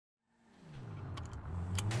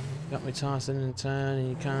Got me tossing and turning,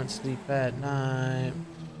 you can't sleep at night.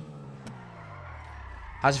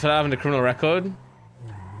 How's it feel having a criminal record?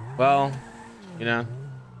 Well, you know,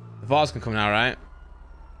 the bars can come now, right?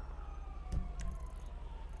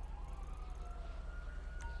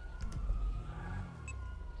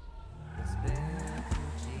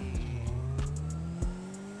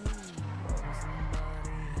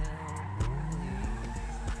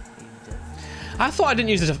 I thought I didn't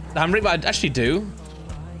use the handbrake, but I actually do.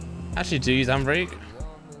 I actually do use handbrake.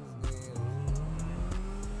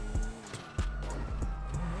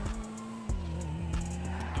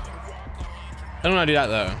 I don't know how to do that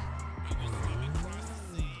though.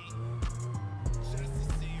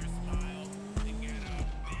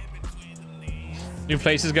 New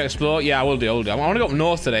places get explored? Yeah, I will do. I want to go up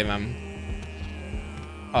north today, man.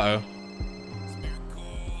 Uh-oh.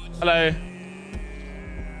 Hello.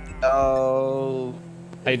 Oh.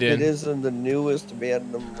 How you doing? It isn't the newest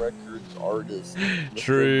Random Records artist.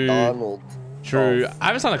 True. Donald. True. Dolph. I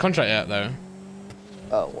haven't signed a contract yet though.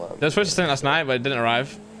 Oh, wow. They were supposed to send it last night, but it didn't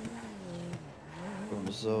arrive.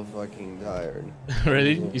 I'm so fucking tired.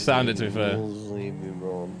 Really? You sounded to me for. Leave me,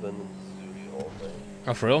 bro. I've been in the studio all day.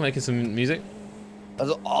 Oh, for real? Making some music?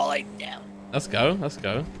 That's all I do. Let's go. Let's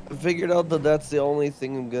go. I figured out that that's the only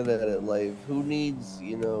thing I'm good at in life. Who needs,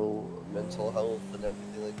 you know, mental health and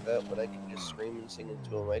everything like that when I can just scream and sing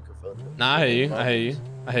into a microphone? Nah, I hear you. I hear you.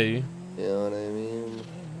 I hear you. You know what I mean?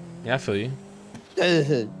 Yeah, I feel you.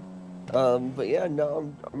 But yeah,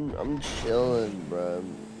 no, I'm chilling, bro.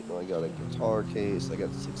 You know, I got a guitar case. I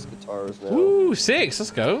got 6 guitars now. Ooh, 6.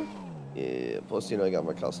 Let's go. Yeah. Plus, you know, I got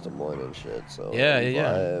my custom one and shit. So Yeah, I'm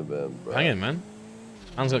yeah. vibing, bro. Hang in, man.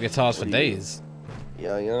 Man's got guitars for days.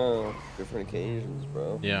 Yeah, yeah. Different occasions,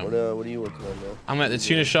 bro. Yeah. What are you working on now? I'm at the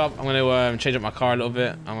tuner shop. I'm gonna change up my car a little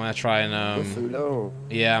bit. I'm gonna try and Fudo.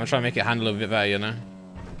 yeah, I'm gonna try and make it handle a bit better, you know.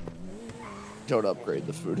 Don't upgrade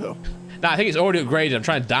the Fudo. Nah, I think it's already upgraded. I'm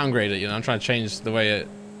trying to downgrade it, you know. I'm trying to change the way it.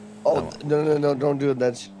 Oh, no, don't do it.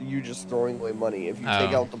 That's you just throwing away money. If you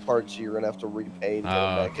take out the parts, you're gonna have to repay. And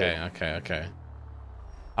Oh, back in. okay.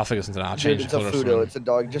 I'll figure something out. I'll Dude, change it's the a color. Fudo. It's a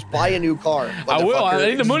dog. Just buy a new car. I will. I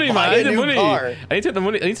need the money, man. I need the money. Car. I need to get the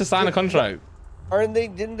money. I need to sign a contract. Aren't they?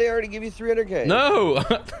 Didn't they already give you 300K? No.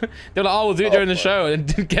 They're like, oh, we'll do it during the show, and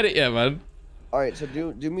didn't get it yet, man. All right, so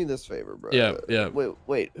do me this favor, bro. Yeah.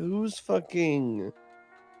 Wait. Who's fucking?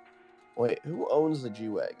 Wait, who owns the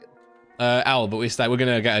G-Wagon? Al, but we're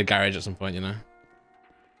gonna get a garage at some point, you know.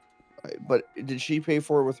 Right, but did she pay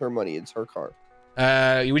for it with her money? It's her car.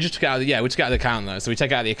 We just took it out. We took it out of the account though. So we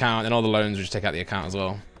take it out of the account, and all the loans we just take out the account as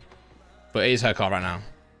well. But it is her car right now.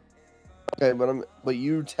 Okay, but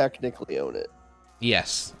you technically own it.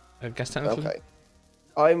 Yes, I guess technically.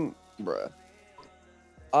 Okay, bruh.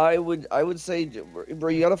 I would say, bro,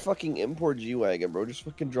 you gotta fucking import G-Wagon, bro. Just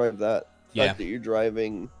fucking drive that. The fact that you're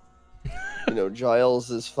driving, you know,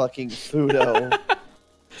 Giles's fucking Fudo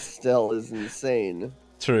still is insane.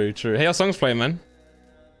 True. Hey, our song's playing, man.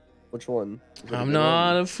 Which one? I'm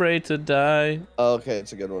not afraid to die. Oh, okay,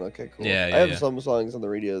 it's a good one. Okay, cool. Yeah, I have some songs on the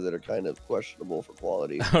radio that are kind of questionable for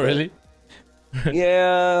quality. Oh, really?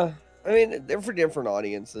 Yeah. I mean, they're for different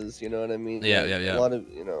audiences, you know what I mean? Yeah. A lot of,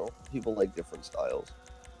 you know, people like different styles.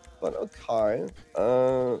 But okay.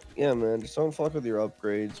 Yeah, man, just don't fuck with your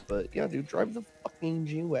upgrades. But yeah, dude, drive the fucking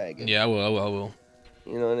G-Wagon. Yeah, I will.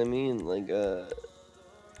 You know what I mean? Like,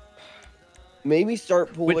 maybe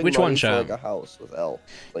start pulling Which money one, for Chad? like a house with L.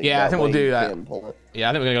 Like, Yeah, I think we'll do that. Yeah,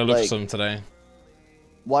 I think we're gonna go look for Like, some today.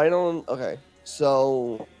 Why don't? Okay,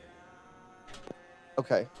 so.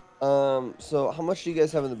 Okay. So how much do you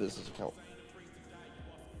guys have in the business account?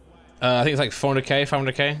 I think it's like 400K,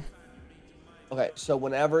 500K. Okay, so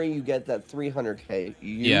whenever you get that 300K,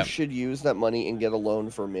 you should use that money and get a loan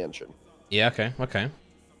for a mansion. Yeah. Okay.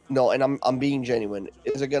 No, and I'm being genuine.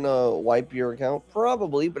 Is it gonna wipe your account?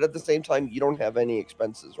 Probably, but at the same time, you don't have any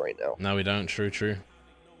expenses right now. No, we don't. True.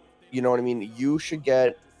 You know what I mean? You should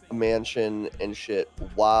get a mansion and shit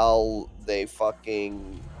while they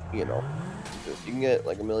fucking, you know, you can get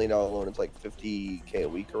like $1 million loan. It's like 50K a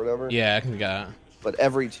week or whatever. Yeah, I can get that. But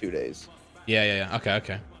every 2 days. Yeah.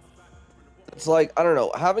 Okay. It's like, I don't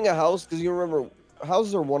know, having a house, because you remember,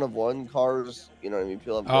 houses are one of one, cars, you know what I mean?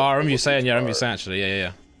 People have I remember you saying, actually.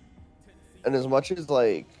 Yeah. And as much as,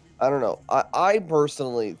 like, I don't know, I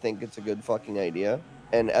personally think it's a good fucking idea.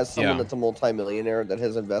 And as someone that's a multimillionaire that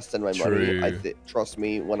has invested my money, trust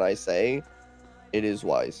me when I say it is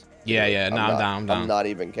wise. Yeah. No, I'm down. I'm not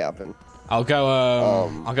even capping. I'll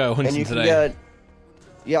go hunting and you today. Can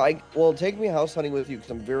get, well, take me house hunting with you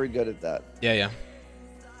because I'm very good at that.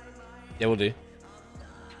 Yeah, we'll do.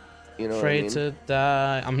 You know Afraid what I mean? to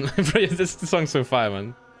die. I'm afraid this song's so fire,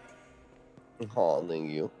 man. Oh, thank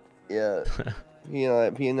you. Yeah.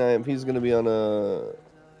 He's gonna be on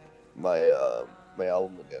my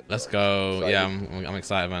album again. Let's bro. go. Yeah, I'm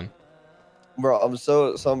excited, man. Bro,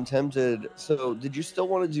 I'm tempted. So, did you still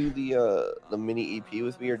want to do the mini EP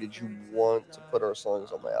with me, or did you want to put our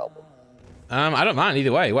songs on my album? I don't mind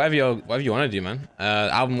either way. Whatever you want to do, man.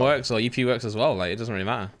 Album works or EP works as well. Like, it doesn't really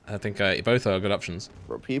matter. I think both are good options.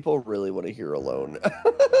 Bro, people really want to hear Alone.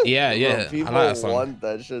 Yeah, yeah. Bro, people I like that song. want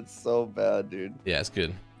that shit so bad, dude. Yeah, it's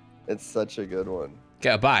good. It's such a good one.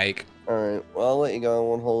 Get a bike. All right. Well, I'll let you go. I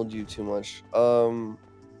won't hold you too much.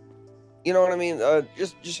 You know what I mean?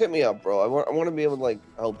 Just hit me up, bro. I want to be able to like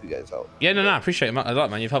help you guys out. Yeah, no, I appreciate it a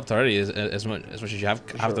lot, man. You've helped already as much as you have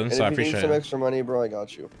done, And so I if you need appreciate some it. extra money, bro, I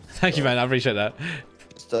got you. Thank you, man. I appreciate that.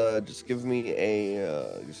 Just give me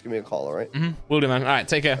a call, all right? Will do, man. All right,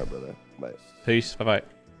 take care. All right, brother. Bye. Peace. Bye bye.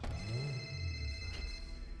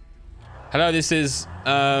 Hello, this is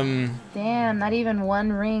Damn, not even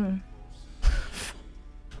one ring.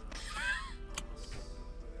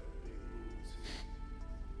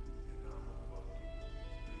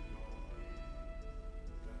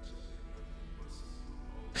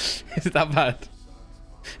 Is it that bad?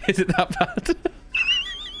 Is it that bad?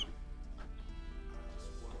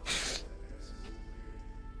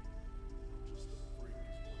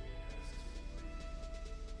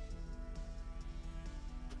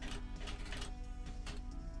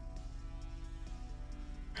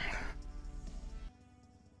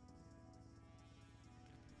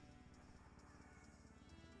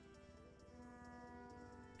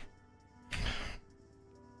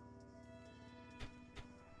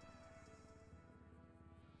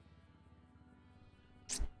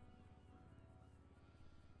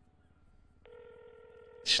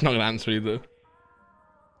 She's not gonna answer either.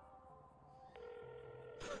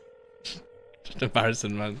 Just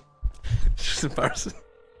embarrassing, man. It's just embarrassing.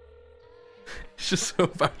 It's just so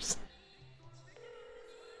embarrassing.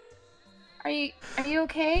 Are you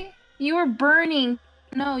okay? You were burning.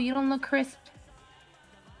 No, you don't look crisp.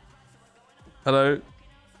 Hello?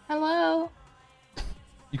 Hello?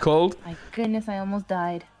 You cold? My goodness, I almost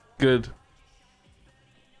died. Good.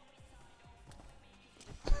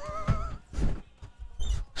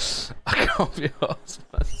 I can't be arsed,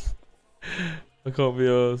 man. I can't be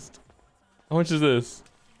arsed. How much is this?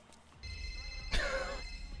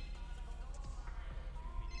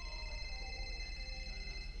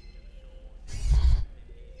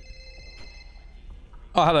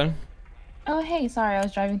 Oh, hello. Oh, hey, sorry, I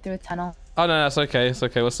was driving through a tunnel. Oh, no, that's okay. It's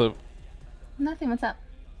okay. What's up? Nothing, what's up?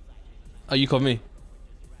 Oh, you called me?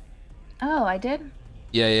 Oh, I did?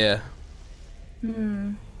 Yeah, yeah.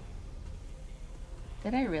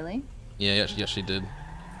 Did I really? Yeah, you actually did.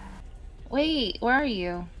 Wait, where are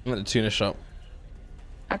you? I'm at the tuna shop.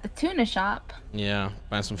 At the tuna shop? Yeah,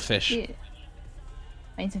 buying some fish. Yeah.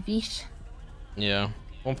 Buying some fish? Yeah.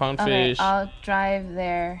 £1 Okay, fish. I'll drive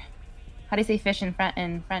there. How do you say fish in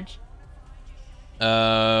French?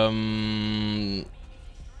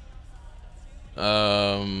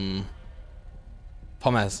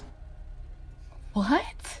 Pommes.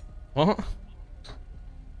 What? What?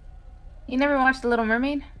 You never watched The Little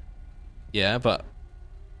Mermaid? Yeah, but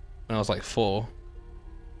when I was like 4.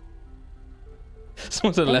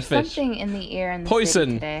 Someone said left There's fish. something in the air in the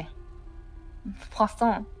Poison. city today.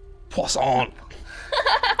 Poisson. Poisson.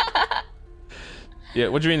 Yeah,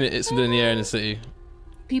 what do you mean it's something in the air in the city?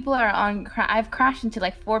 People are on. I've crashed into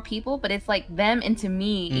like 4 people, but it's like them into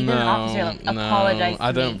me. Even an officer like apologized to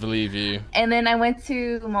I don't me. believe you. And then I went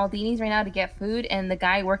to Maldini's right now to get food, and the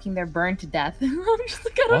guy working there burned to death. I'm just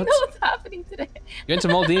like, I don't know what's happening today. You went to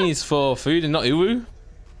Maldini's for food and not Uwu?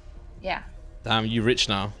 Yeah, Damn, you rich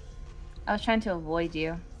now. I was trying to avoid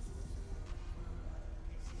you.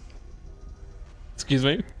 Excuse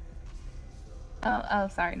me? Oh,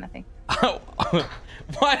 sorry, nothing.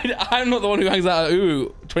 Why? I'm not the one who hangs out at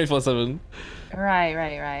Uwu 24/7.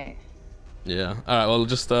 Right. Yeah. All right. Well,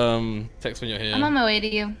 just text when you're here. I'm on my way to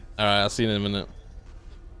you. All right. I'll see you in a minute.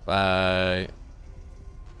 Bye.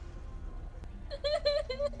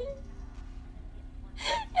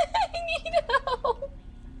 I need help.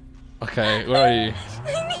 Okay. Where are you? I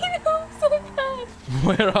need help so bad.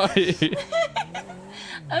 Where are you?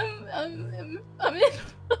 I'm in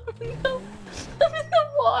the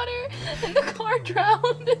water, and the car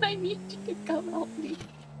drowned, and I need you to come help me.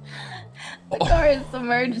 The car is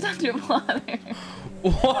submerged underwater.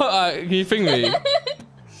 What? Can you ping me?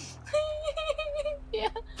 Yeah.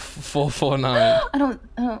 449. I don't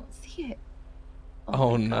see it.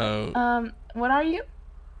 Oh no. What are you?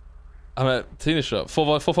 I'm at Tina shop.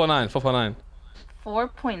 449. 449.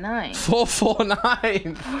 4.9.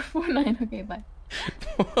 449. 449. Okay, bye.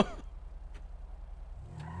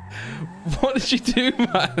 What did you do,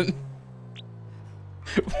 man?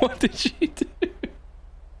 What did you do?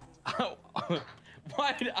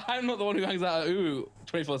 Why? I'm not the one who hangs out at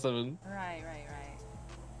 24/7. Right.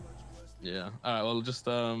 Yeah. All right. Well, just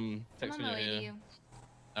text me when you're here.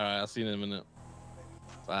 All right. I'll see you in a minute.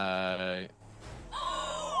 Bye.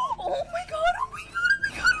 Oh my god! Oh my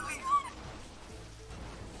god! Oh my god!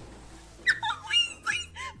 Oh my god!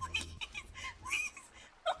 Please!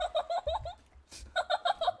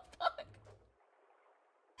 Fuck!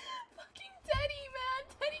 Fucking Teddy, man!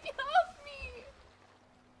 Teddy, get off me!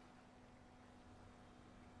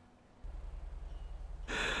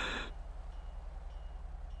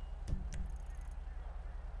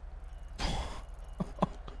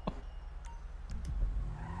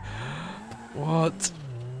 What?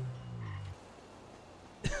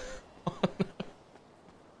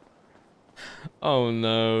 Oh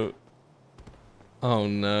no. Oh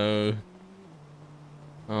no.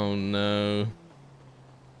 Oh no.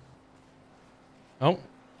 Oh.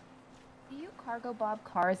 Do you cargo bob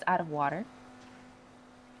cars out of water?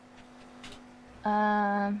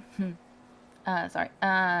 Sorry.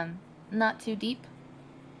 Not too deep.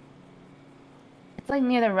 It's like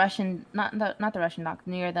near the Russian, not the Russian dock,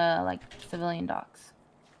 near the like civilian docks.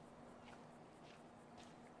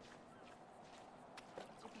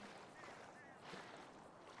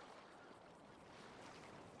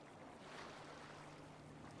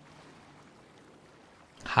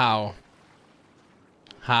 How?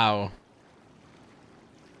 How?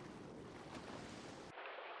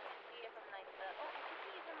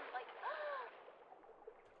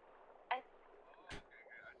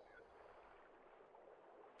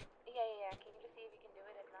 Yeah. Can you just see if you can do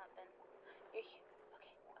it? If not, then you're here.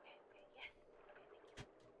 Okay. Yes. Okay.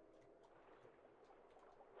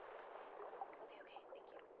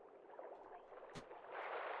 Thank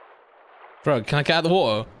you. Bro, can I get out of the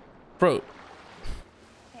water? Bro. Okay,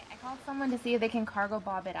 I called someone to see if they can cargo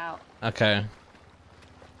bob it out. Okay.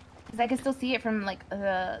 Cause I can still see it from like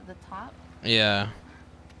the top. Yeah.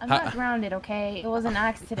 I'm not grounded, okay? It was an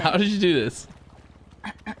accident. How did you do this?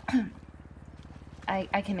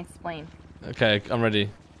 I can explain. Okay, I'm ready.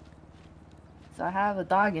 So I have a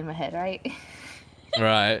dog in my head, right?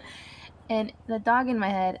 Right. And the dog in my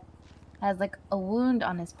head has like a wound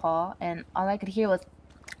on his paw, and all I could hear was.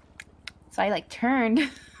 So I like turned, and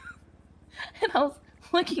I was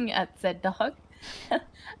looking at said dog.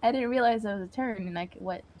 I didn't realize it was a turn, and I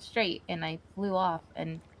went straight, and I flew off,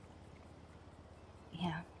 and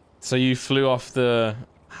yeah. So you flew off the.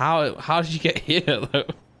 How did you get here though?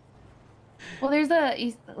 Well, there's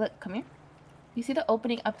look. Come here. You see the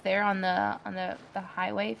opening up there on the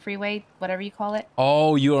highway, freeway, whatever you call it?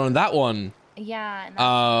 Oh, you were on that one. Yeah. And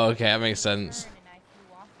Oh, okay, that makes sense.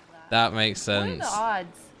 That makes sense. What are the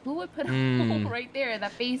odds? Who would put a hole right there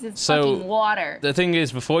that faces So, fucking water? The thing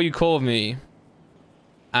is, before you called me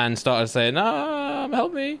and started saying, "No,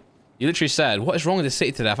 help me," you literally said, "What is wrong with this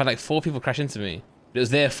city today? I've had like 4 people crash into me. It was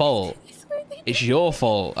their fault. It's your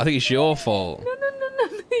fault. I think it's your fault." No.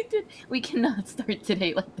 They did. We cannot start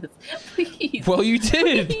today like this, please. Well, you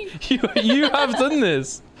did. Please. You have done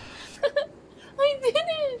this. I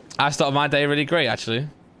didn't. I started my day really great, actually.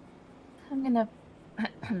 I'm gonna.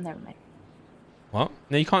 Never mind. What?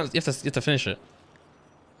 No, you can't. You have to finish it.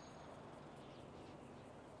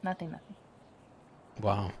 Nothing.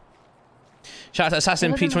 Wow. Shout out to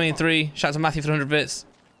Assassin P23. Shout out to Matthew for 100 bits.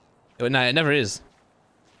 No, it never is.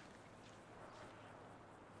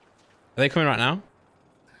 Are they coming right now?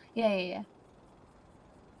 Yeah.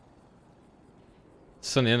 It's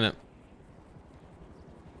sunny, isn't it?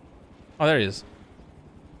 Oh, there he is.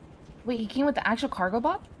 Wait, he came with the actual cargo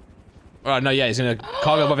bob? Oh, no, yeah, he's gonna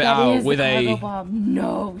cargo bob it out with a bob.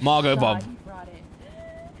 No. Margo shot. bob. He brought it.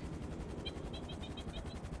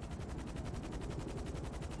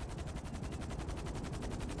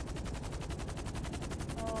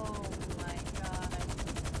 Oh my god.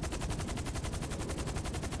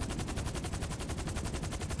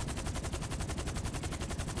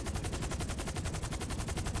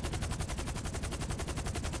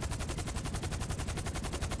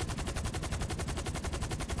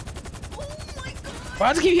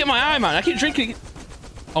 Why does it keep hitting my eye, man? I keep drinking.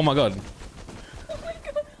 Oh my god. Oh my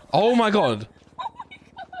god. Oh my god. Oh my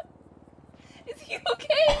god. Is he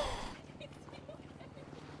okay?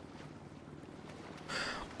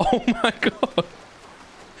 Oh my god.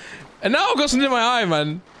 And now I've got something in my eye,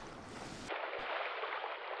 man.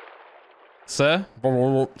 Sir? Blah, blah,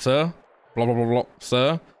 blah, blah. Sir? Blah, blah, blah, blah.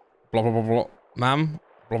 Sir? Blah, blah, blah, blah. Ma'am?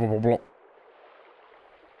 Blah, blah, blah, blah.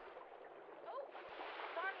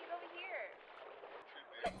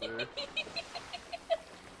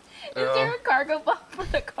 Is there a cargo bomb for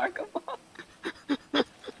the cargo bomb. I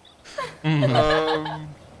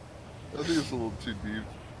think it's a little too deep.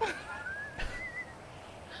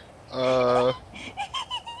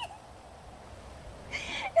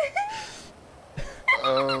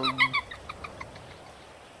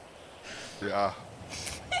 Yeah.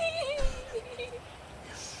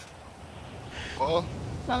 Well,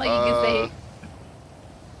 It's not like you can say.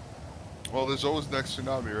 well, there's always next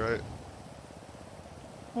tsunami, right?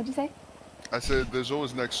 What'd you say? I said there's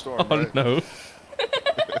always next storm, Oh right? no.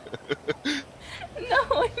 No,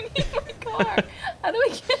 I need my car. How do we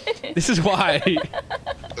get it? This is why.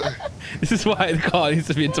 This is why the car needs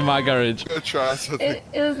to be into my garage. I'm gonna try something.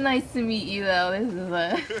 It was nice to meet you, though. This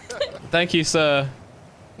is Thank you, sir.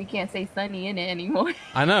 we can't say sunny in it anymore.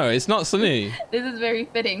 I know it's not sunny. This is very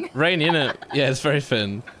fitting. Rainy, innit? Yeah, it's very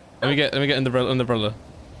thin. Let me get an umbrella.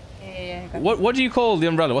 Yeah. What do you call the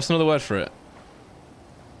umbrella? What's another word for it?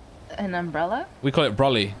 An umbrella? We call it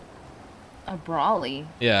brolly. A brawly.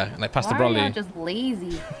 Yeah, like past the Why are brolly. y'all just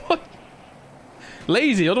lazy? What?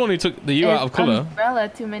 Lazy? You're the one who took the U out of colour. Umbrella,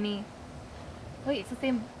 too many. Wait, it's the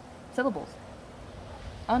same syllables.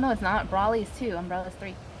 Oh no, it's not. Brawly is 2. Umbrella is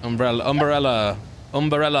 3. Umbrella,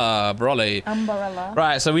 brolly. Umbrella.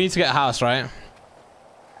 Right, so we need to get a house, right?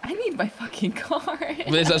 I need my fucking car.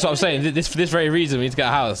 That's what I'm saying. For this very reason, we need to get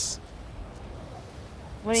a house.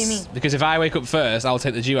 What do you mean? Because if I wake up first, I'll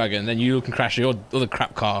take the G-Wagon, then you can crash your other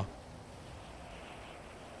crap car.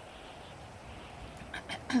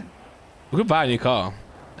 We could buy a new car.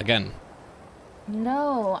 Again.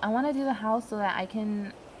 No, I want to do the house so that I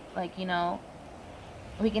can, like, you know,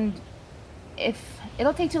 we can, if,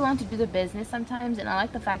 it'll take too long to do the business sometimes, and I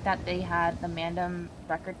like the fact that they had the Mandem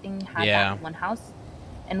record thing had that one house,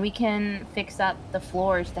 and we can fix up the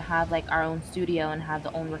floors to have, like, our own studio and have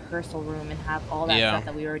the own rehearsal room and have all that stuff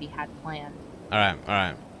that we already had planned.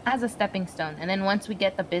 Alright. As a stepping stone, and then once we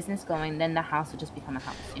get the business going, then the house will just become a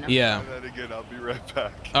house, you know? Yeah. Try that again, I'll be right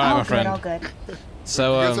back. Alright, my friend. All good.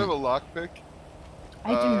 So, you guys have a lockpick? I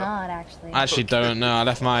do not, actually. I actually don't know. I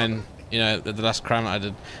left mine, you know, the last crime that I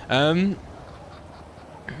did.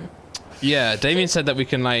 Yeah, Damien said that we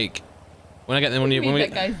can, like, when I get them, when we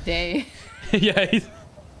that guy's day. yeah, he's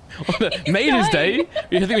made his day.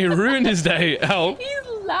 You think we ruined his day? Help. He's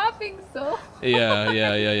laughing so. Yeah.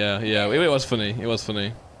 It was funny. It was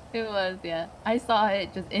funny. It was, yeah. I saw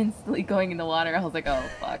it just instantly going in the water. I was like, oh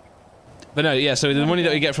fuck. But no, yeah. So the money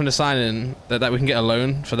that we get from the sign-in, that we can get a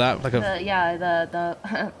loan for that, like a.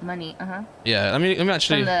 The money. Yeah, let me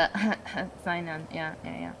actually. From the sign-in.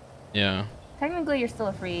 Yeah. Yeah. Technically, you're still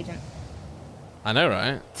a free agent. I know,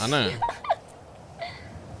 right? I know.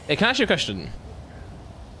 Hey, can I ask you a question?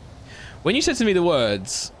 When you said to me the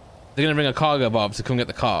words, they're gonna bring a cargo bob to come get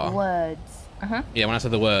the car. Words. Yeah, when I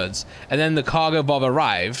said the words, and then the cargo bob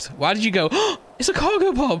arrived. Why did you go? Oh, it's a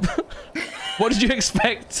cargo bob. What did you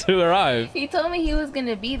expect to arrive? He told me he was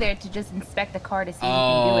gonna be there to just inspect the car to see if he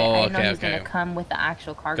can do it. I didn't know he was gonna come with the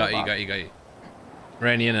actual cargo bob. Got you.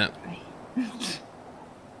 Rainy, innit?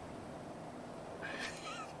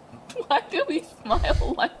 Why do we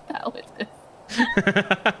smile like that with this?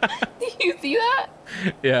 Do you see that?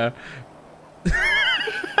 Yeah.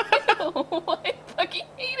 Oh, I fucking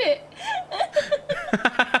hate it.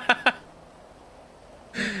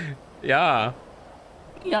 Yeah.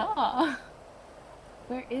 Yeah.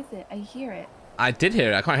 Where is it? I hear it. I did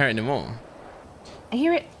hear it. I can't hear it anymore. I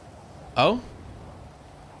hear it. Oh?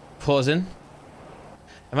 Pausing.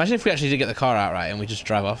 Imagine if we actually did get the car out right and we just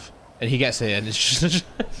drive off. And he gets here and it's just...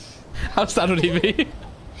 How sad would he be?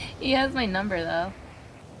 He has my number, though.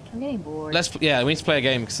 I'm getting bored. Yeah, we need to play a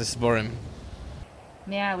game because this is boring.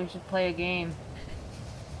 Yeah, we should play a game.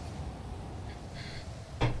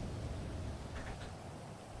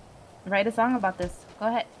 Write a song about this. Go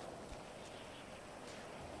ahead.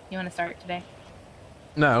 You want to start today?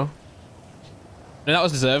 No. No, that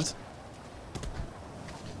was deserved.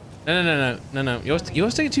 No. Yours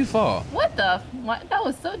take it too far. What the? What? That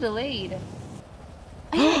was so delayed.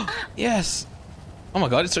 Yes. Oh my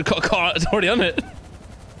god, it's got a car. It's already on it.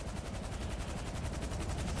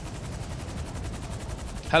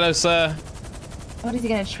 Hello, sir. What is he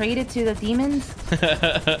gonna trade it to the demons?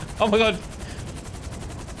 Oh my god.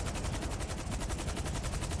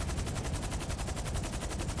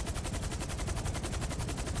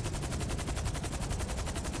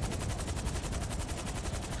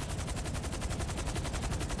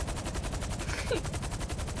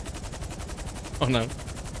 Oh no.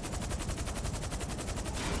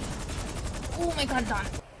 Oh my god, Don. I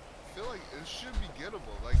feel like it should be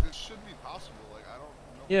gettable. Like, this should be possible. Like, I don't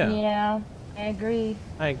know. Yeah. Yeah, I agree.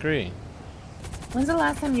 I agree. When's the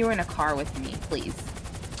last time you were in a car with me, please?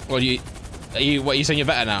 Well, What, you saying you're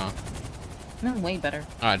better now? I'm way better.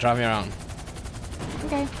 Alright, drive me around.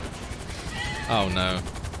 Okay. Oh no.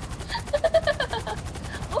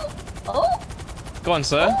 Oh! Go on,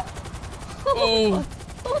 sir. Oh!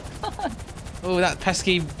 Oh, that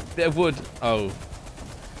pesky bit of wood. Oh.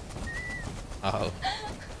 Oh.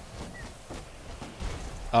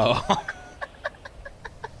 Oh.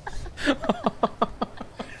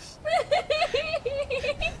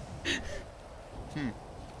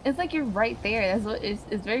 It's like you're right there. That's what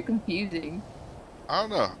it's very confusing. I don't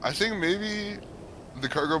know. I think maybe the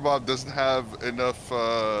cargo bob doesn't have enough,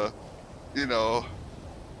 you know,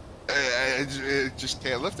 it just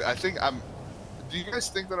can't lift it. I think do you guys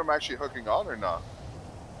think that I'm actually hooking on or not?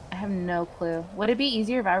 I have no clue. Would it be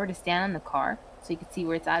easier if I were to stand in the car so you could see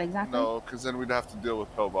where it's at exactly? No, because then we'd have to deal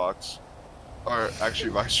with Pillbox. Or actually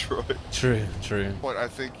Viceroy. True, true. But I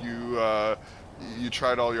think you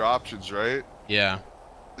tried all your options, right? Yeah.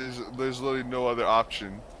 There's literally no other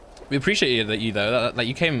option. We appreciate you though. Like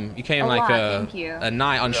you came A like lot, thank you. a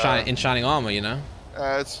knight on in shining armor, you know.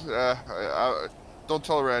 Don't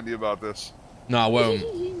tell Randy about this. No, I won't.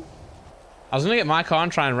 I was gonna get my car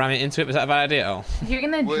and try and ram it into it. Was that a bad idea? Oh. You're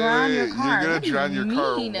gonna drown your car. You're gonna What do you drown your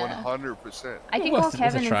car mean? 100%. I can Well, call worth a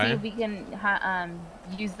Kevin and try. see if we can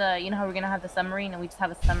use the, you know how we're gonna have the submarine and we just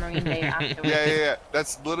have a submarine day afterwards. Yeah.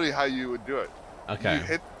 That's literally how you would do it.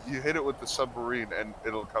 Okay. You hit it with the submarine and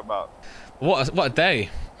it'll come out. What a day.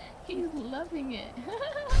 He's loving it.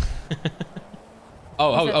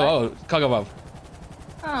 Oh, cargo bob.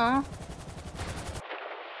 Aw.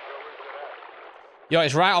 Yo,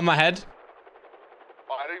 it's right on my head.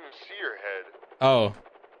 Oh, I didn't even see your head.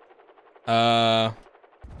 Oh.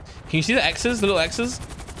 Can you see the X's, the little X's?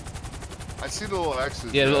 I see the little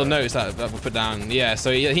X's. Yeah, the little notes that we put down. Yeah, so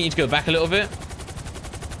I think you need to go back a little bit.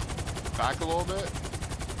 Back a little bit?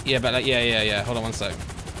 Yeah, but like, yeah. Hold on one sec.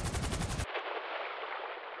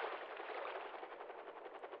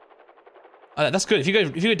 Oh, that's good. If you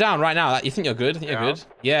go down right now, you think you're good. I think you're good.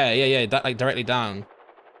 Yeah. That like directly down.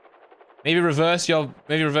 Maybe reverse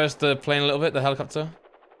the plane a little bit, the helicopter.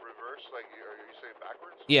 Reverse? Like, are you saying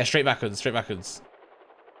backwards? Yeah, straight backwards.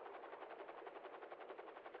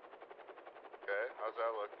 Okay, how's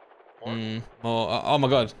that look? More. Oh my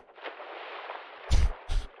god. You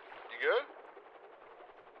good?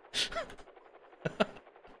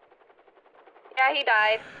 Yeah, he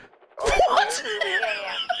died. What?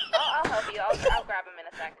 Yeah. I'll help you. I'll grab him in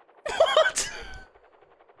a sec. What?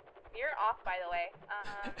 You're off, by the way.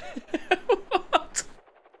 What?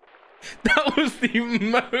 That was the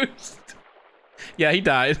most. Yeah, he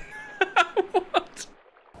died. What?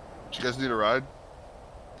 Do you guys need a ride?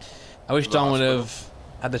 I wish Don would have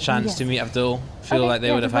had the chance to meet Abdul. Feel like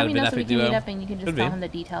they would have had a bit epic duo. Meet up and you can just tell him the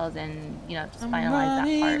details and, you know, just finalize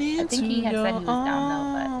that part. I think he had said he was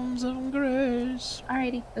down though, but.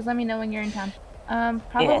 Alrighty, just let me know when you're in town.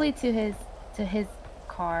 Probably to his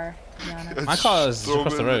car, to be honest. My car is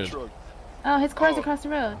across the road. Oh, his car's across the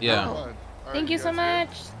road. Yeah. Oh. Thank you so much.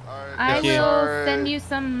 Right, I will send you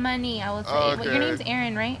some money. I will say. Okay. Well, your name's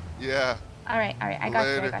Aaron, right? Yeah. All right. I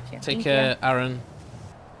got you. Take care, Aaron.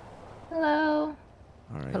 Hello.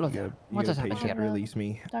 All right. Hello there. What has happened here? Release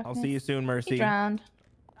me. I'll see you soon, Mercy. He drowned.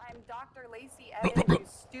 I'm Dr. Lacey Evans, you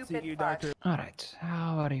stupid See you, fuck. doctor. All right.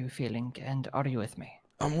 How are you feeling? And are you with me?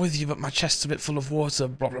 I'm with you, but my chest's a bit full of water.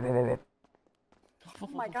 Blah, blah, blah, blah. Oh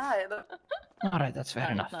my god. All right. That's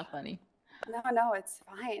fair enough. It's not funny. No, it's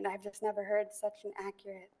fine. I've just never heard such an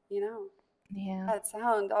accurate, Yeah. that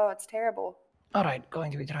sound. Oh, it's terrible. All right.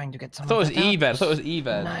 Going to be trying to get some. I thought it was of that out. E-bed. I thought it was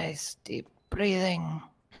E-bed. Nice deep breathing.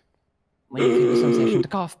 When you feel the sensation to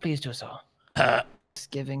cough, please do so. It's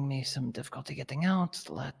giving me some difficulty getting out.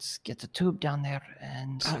 Let's get the tube down there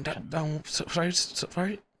and suction. Down.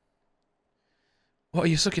 Sorry. What are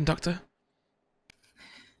you sucking, doctor?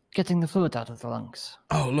 Getting the fluid out of the lungs.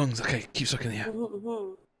 Oh, lungs. Okay, keep sucking. Yeah.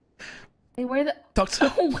 Hey, where the Doctor.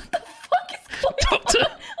 what the fuck is going Doctor. on?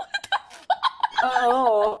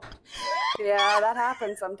 Oh. Yeah, that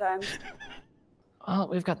happens sometimes. Well,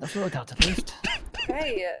 we've got the fluid out at least.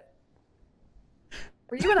 Hey.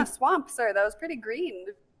 Were you in a swamp, sir? That was pretty green.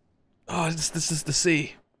 Oh, this is the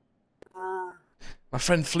sea. Uh, My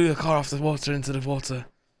friend flew a car off the water into the water.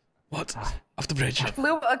 What? Off the bridge.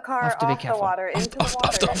 flew a car Have to be off the careful. water into the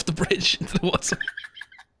water. Off the bridge into the water.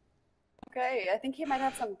 Okay, I think he might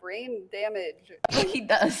have some brain damage. He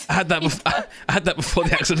does. I had that before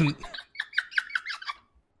the accident.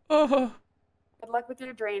 Oh. Good luck with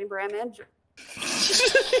your brain damage.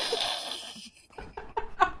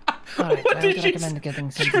 Alright, I would recommend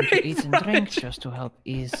getting something to eat and drink just to help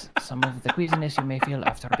ease some of the queasiness you may feel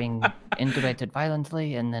after being intubated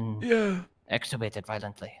violently and then extubated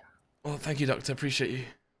violently. Well, thank you, Doctor. Appreciate you.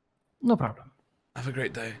 No problem. Have a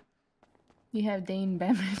great day. You have Dane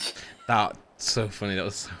Bamage. That's so funny. That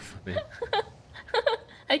was so funny.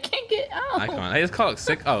 I can't get out. I can't. Hey, this car looks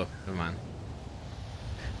sick. Oh, never mind.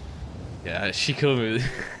 Yeah, she killed me.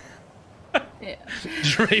 Yeah.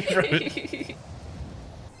 Draper.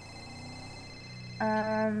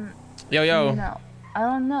 Yo. No. I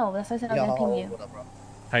don't know. That's why I said I was gonna ping you. What up, bro?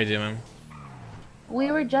 How you doing, man?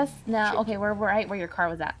 We were just now. Okay, we're right where your car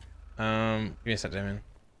was at. Give me a sec, Damien.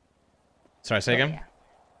 Sorry, say again? Yeah.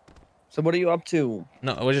 So what are you up to?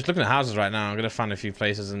 No, we're just looking at houses right now. I'm gonna find a few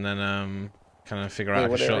places and then kind of figure out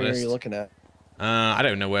What like a short area are list. you looking at? I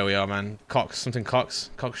don't know where we are, man. Cox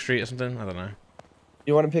Street or something. I don't know.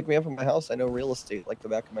 You want to pick me up at my house? I know real estate like the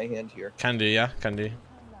back of my hand here. Can do, yeah, can do.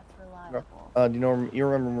 That's reliable. Do you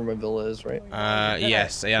remember where my villa is, right?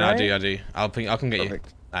 Yes, yeah, Right? I do. I'll come get Perfect.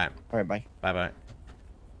 you. All All right, bye. right, bye.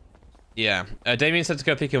 Yeah, Damien said to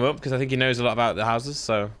go pick him up because I think he knows a lot about the houses.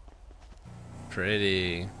 So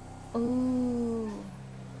pretty. Ooh.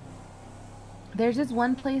 There's just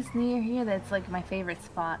one place near here that's like my favorite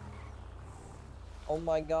spot. Oh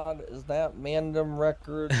my God, is that Mandem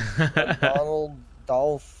Records? Donald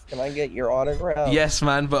Dolph? Can I get your autograph? Yes,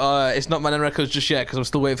 man, but it's not Man and Records just yet because I'm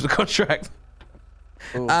still waiting for the contract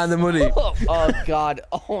Oof. and the money. Oh God!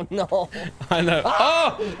 Oh no! I know.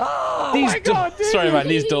 Oh, my God! Sorry, man.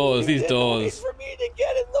 These doors. Wait for me to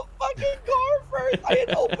get in the fucking car first. I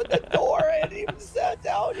had opened the door. I hadn't even sat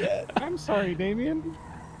down yet. I'm sorry, Damien.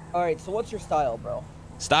 All right. So what's your style, bro?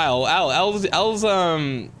 Style.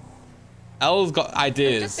 L's got I've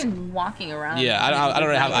ideas. just been walking around. Yeah, I don't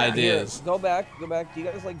really have ideas. Here, go back. Do you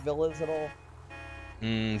guys like villas at all?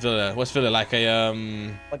 Villa. What's Villa like?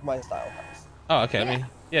 Like my style house. Oh, okay.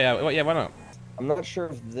 Yeah. I mean, yeah. Why not? I'm not sure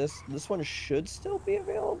if this one should still be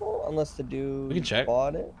available unless the dude We can check.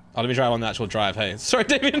 bought it. Oh, let me drive on the actual drive. Hey, sorry,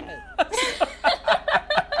 Damien.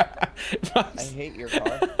 I hate your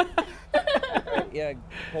car. Right, yeah,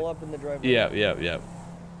 pull up in the driveway. Yeah.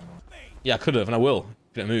 Yeah, I could have, and I will.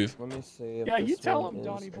 Didn't move. Let me see if Yeah, you this tell one him, is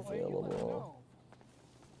Donnie boy. You let him available. know.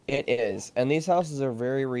 It is, and these houses are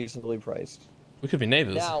very reasonably priced. We could be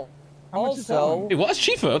neighbors. Now, How much is that also, one? Hey, what's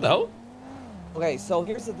cheaper? What the hell? okay, so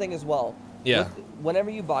here's the thing as well. Yeah. Whenever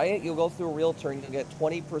you buy it, you'll go through a realtor and you'll get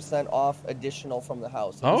 20% off additional from the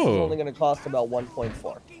house. And This is Oh. only going to cost about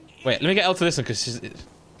 1.4. Wait, let me get Elle to listen because she's.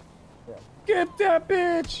 Get that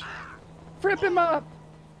bitch! Frip him up!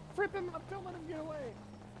 Frip him up! Don't let him get away!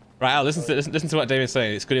 Right, Elle, listen to what Damien's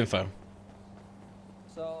saying. It's good info.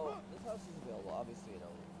 So this house is available. Obviously,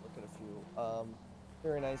 look at a few.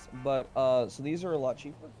 Very nice. But so these are a lot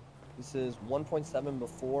cheaper. This is 1.7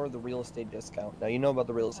 before the real estate discount. Now you know about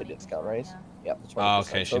the real estate discount, right? Yeah, that's right. Oh,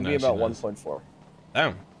 okay, So it'll be she about knows. 1.4.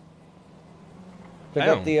 Damn. Pick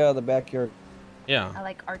Damn. up the backyard. Yeah. I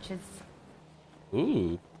like arches.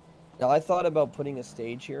 Ooh. Now I thought about putting a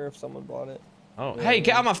stage here if someone bought it. Oh, hey,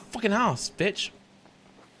 get out of my fucking house, bitch.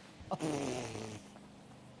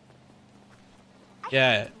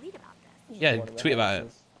 Yeah. Yeah, One of the tweet about it.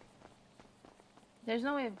 houses. There's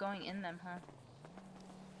no way of going in them, huh?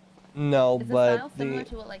 No, Is the but style similar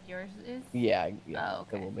to what like yours is? yeah, Oh,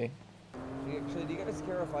 okay. it will be. Actually, do you guys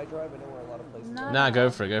care if I drive? I know where a lot of places. No. are. Nah, go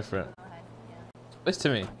for it. Go ahead. Yeah. Where's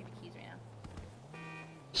Timmy? I'll give you keys right now.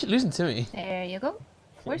 You should losing Timmy. There you go.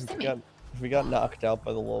 Where's Timmy? If we got knocked out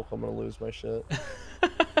by the local, I'm gonna lose my shit.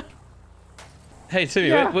 Hey, Timmy,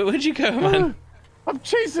 Yeah. where'd you go, man? I'm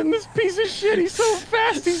chasing this piece of shit. He's so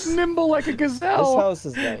fast. He's nimble like a This gazelle. house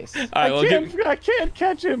is nice. All right, well, I can't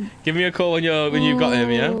catch him. give me a call when you've got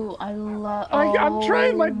him, yeah? Ooh, I love. I'm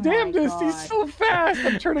trying my Oh damnedest. He's God. so fast.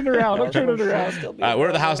 I'm turning around. I'm turning around. All right, we're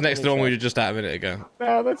at the house next to the one we were just at a minute ago.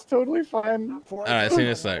 Nah, that's totally fine. All right, see you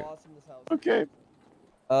in a sec. Okay.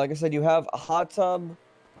 Like I said, you have a hot tub,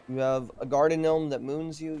 you have a garden gnome that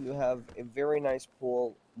moons you, you have a very nice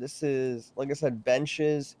pool. This is, like I said,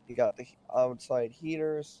 benches. You got the outside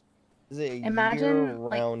heaters. This is a Imagine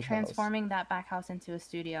like year-round transforming that back house into a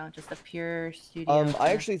studio, just a pure studio. house.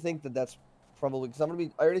 I actually think that's probably because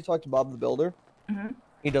I already talked to Bob the Builder. Mhm.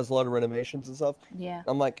 He does a lot of renovations and stuff. Yeah.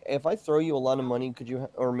 I'm like, if I throw you a lot of money, could you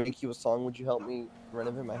or make you a song? Would you help me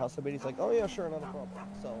renovate my house a bit? He's like, oh yeah, sure, not a problem.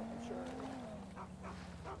 So I'm sure.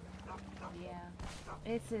 Yeah.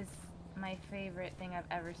 This is my favorite thing I've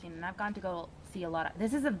ever seen, and I've gone to go see a lot of.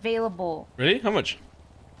 This is available. Really? How much?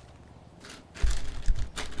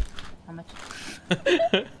 How much?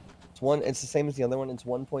 It's the same as the other one. It's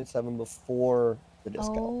 1.7 before the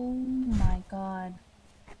discount. Oh my God.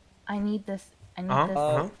 I need this. I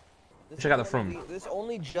need this. Check out the front. This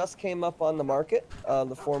only just came up on the market.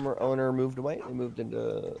 The former owner moved away. They moved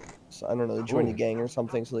into, I don't know, they joined a gang or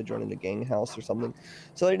something, so they joined into gang house or something.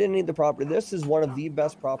 So they didn't need the property. This is one of the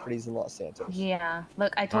best properties in Los Santos. Yeah.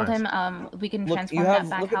 Look, I told Nice. him we can Look, transform you have- that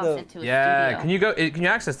back look at house the- into a Yeah, studio. can you go? Can you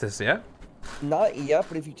access this? Yeah. Not yet,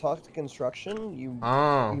 but if you talk to construction, you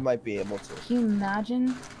Oh. might be able to. Can you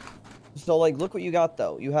imagine? So like, look what you got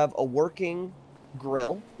though. You have a working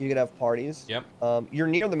grill. You could have parties. Yep. You're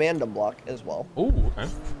near the Mandem block as well. Ooh. Okay.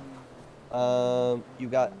 You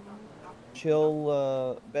got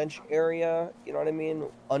chill bench area. You know what I mean?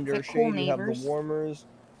 Under They're shade, cool you have the neighbors. warmers.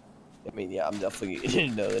 I mean, yeah, I'm definitely getting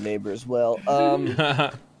to know the neighbors well.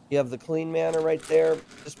 You have the clean manor right there.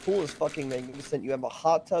 This pool is fucking magnificent. You have a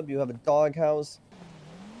hot tub. You have a dog house.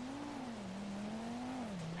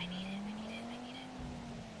 I need it.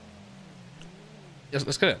 Yes,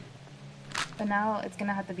 let's get it. But now it's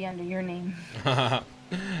gonna have to be under your name. Yeah.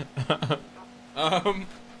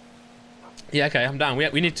 Okay, I'm down.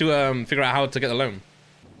 We need to figure out how to get the loan.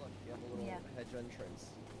 Look, you have a little Yeah. hedge entrance.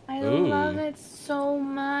 I Ooh. love it so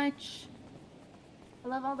much. I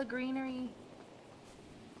love all the greenery.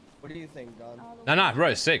 What do you think, Don? all the No, bro,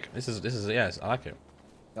 it's sick. This is yes, I like it.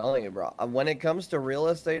 I'm telling you, bro. When it comes to real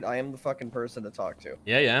estate, I am the fucking person to talk to.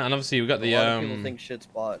 Yeah, and obviously we got A the lot of people think shit's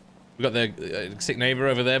bought. we got the sick neighbor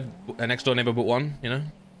over there, next door neighbor but one. You know.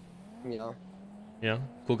 You know? Yeah,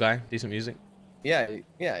 cool guy, decent music. Yeah,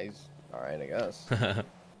 he's all right, I guess.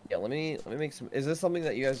 Yeah, let me make some. Is this something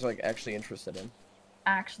that you guys are like actually interested in?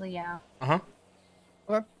 Actually, yeah. Uh-huh.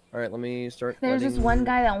 Okay. All right, let me start. There's this letting- one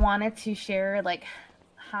guy that wanted to share like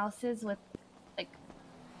houses with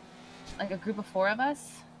like a group of 4 of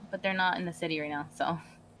us, but they're not in the city right now. So All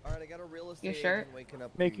right, I got a real estate sure? agent waking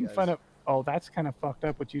up. Making fun of. Oh, that's kind of fucked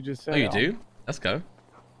up what you just said. Oh, you do? Let's go.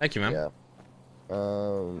 Thank you, man. Yeah.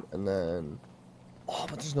 And then. Oh,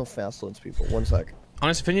 but there's no fast loads, people. One sec.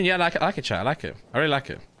 Honest opinion, yeah, I like it, chat. I like it. I really like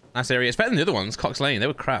it. Nice area. It's better than the other ones. Cox Lane, they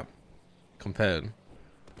were crap compared.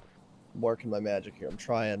 I'm working my magic here. I'm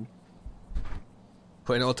trying.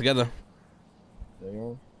 Putting it all together. There you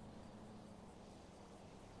go.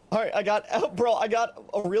 All right, I got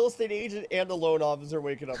a real estate agent and a loan officer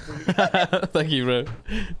waking up for you. Thank you, bro.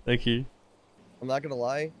 Thank you. I'm not gonna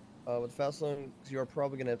lie. With fast loan, you're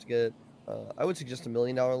probably gonna have to get. I would suggest $1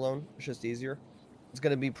 million loan. It's just easier. It's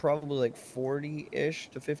gonna be probably like 40-ish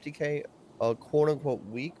to 50K, quote unquote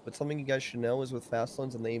week. But something you guys should know is with fast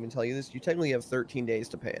loans, and they even tell you this, you technically have 13 days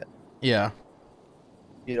to pay it. Yeah.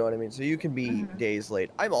 You know what I mean? So you can be days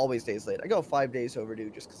late. I'm always days late. I go 5 days overdue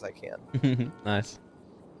just because I can. Nice.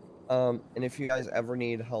 And if you guys ever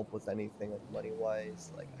need help with anything, like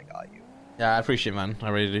money-wise, like I got you. Yeah, I appreciate it, man. I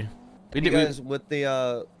really do. You guys with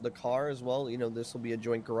the car as well. You know, this will be a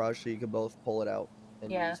joint garage, so you can both pull it out. And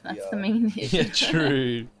yeah, use that's the main issue. Yeah,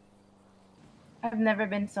 true. I've never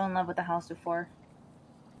been so in love with a house before.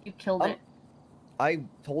 You killed it. I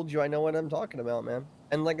told you I know what I'm talking about, man.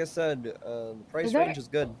 And like I said, the price Is there- range is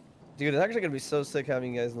good. Dude, it's actually gonna be so sick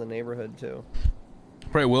having you guys in the neighborhood too.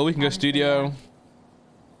 Right, Will, we can go studio.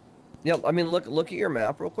 Yeah, I mean, look at your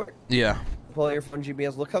map real quick. Yeah. Pull out your phone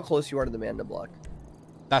GPS. Look how close you are to the Manda block.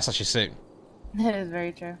 That's actually sick. That is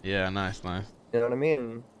very true. Yeah, nice. You know what I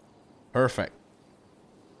mean? Perfect.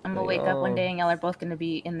 I'm gonna wake up one day and y'all are both gonna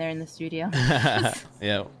be in there in the studio.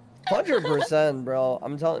 Yeah. 100%, bro.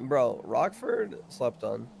 I'm telling, bro. Rockford slept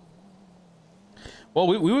on. Well,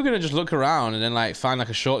 we were gonna just look around and then like find like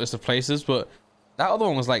a short list of places, but that other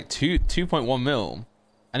one was like 2.1 mil,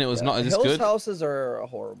 and it was not as Hills good. houses are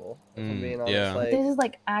horrible. If I'm being honest. yeah. Like, This is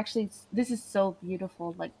like actually, this is so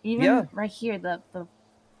beautiful. Like even right here,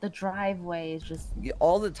 the driveway is just.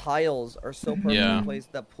 all the tiles are so perfectly Yeah.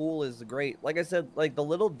 placed. That pool is great. Like I said, like the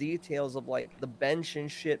little details of like the bench and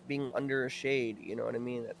shit being under a shade. You know what I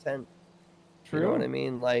mean? A tent. You know what I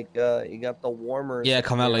mean? Like you got the warmers. Yeah,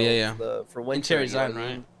 Carmelo, yeah. For winter. Interior you know design, what I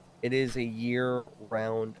mean? right? It is a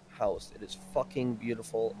year-round house. It is fucking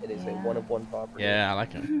beautiful. It is a one-of-one property. Yeah, I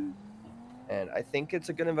like it. And I think it's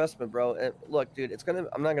a good investment, bro. And look, dude, it's gonna.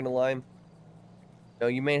 I'm not gonna lie. You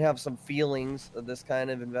know, you may have some feelings that this kind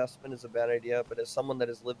of investment is a bad idea, but as someone that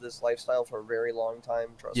has lived this lifestyle for a very long time,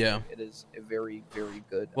 trust me, it is a very, very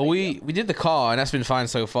good. Well, idea. we did the car and that's been fine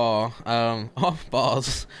so far. Oh,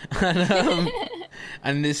 bars,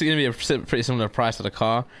 and this is gonna be a pretty similar price for the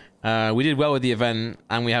car. We did well with the event,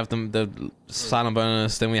 and we have the silent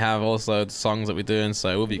bonus. Then we have also the songs that we're doing,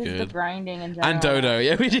 so we'll be Just good. the grinding in general. And Dodo,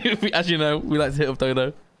 yeah, we do. As you know, we like to hit up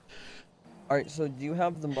Dodo. All right, so do you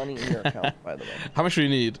have the money in your account, by the way? How much do you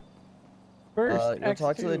need? First, you'll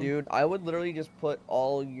talk to the X2. dude. I would literally just put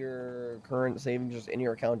all your current savings just in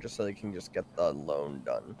your account, just so they can just get the loan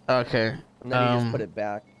done. Okay. And then you just put it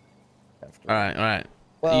back. after. All right, all right.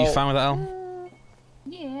 Well, Are you fine with that, Al?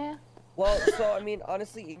 Yeah. Well, so I mean,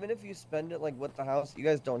 honestly, even if you spend it like with the house, you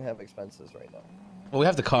guys don't have expenses right now. Well, we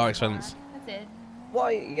have the car expense. That's it.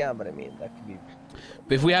 Well, yeah, but I mean, that could be.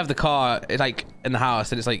 But if we have the car, like in the house,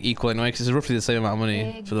 then it's like equal anyway, because it's roughly the same amount of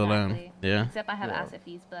money for the loan. Exactly. Yeah. Except I have Yeah. asset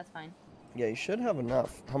fees, but that's fine. Yeah, you should have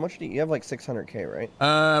enough. How much do you have? Like 600K,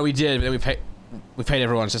 right? We did, but then we paid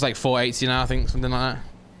everyone. So it's like 480 now, I think, something like that.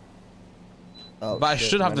 Oh, But I shit,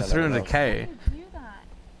 should have the might not have enough. 300K.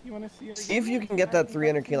 You want to see? See if you can get that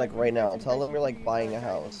 300K like right now. Tell them you're like buying a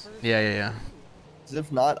house. Yeah. 'Cause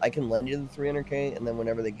if not, I can lend you the 300K, and then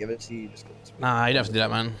whenever they give it to you, you just get it. Nah, you don't have to do that,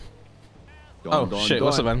 man. Don, Shit,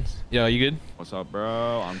 what's up, man? Yo, you good? What's up,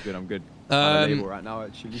 bro? I'm good. I'm good. I'm on the label right now,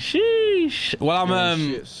 actually. Sheesh. Well, I'm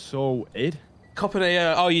Shit, so Ed. copping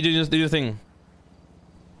a. Oh, you do the thing.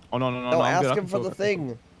 Oh no, No, I'm ask good. I him can for talk, the I can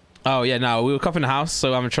thing. Oh yeah, no, we were copping the house,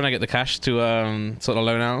 so I'm trying to get the cash to sort of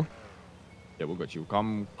loan out. talk. Yeah, we'll get you.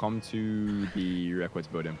 Come to the records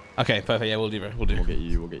building. Okay, perfect. Yeah, we'll do, bro. We'll do.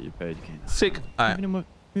 We'll get you paid. Sick. Alright.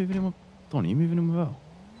 Moving him up. Don, you moving him about?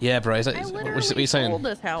 Yeah, bro. Is that, I what literally you saying? sold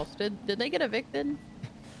this house. Did they get evicted?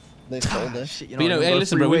 They sold it. Shit, But, you know, hey,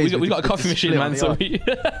 listen, bro. We got a coffee machine, man. So we.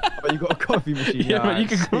 But you got a coffee machine. Yeah, man. You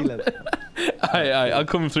can come. Alright, Alright, I'll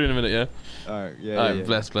come through in a minute. Yeah. Alright, yeah. Alright, yeah.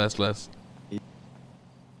 bless.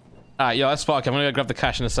 Alright, yo, that's Spark. I'm gonna go grab the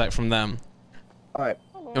cash in a sec from them. All right.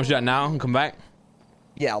 You want to do that now and come back?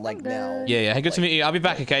 Yeah, like now. Yeah. Hey, good to meet you. I'll be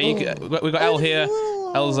back. Okay. We got Elle here.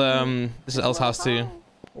 Elle's this is Elle's house too.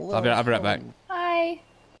 I'll be right back. Hi.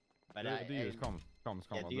 But come.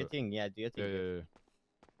 Yeah, do your thing. Yeah, do your thing.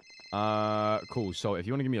 Yeah. Cool. So if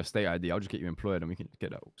you want to give me your state ID, I'll just get you employed and we can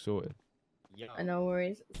get that all sorted. No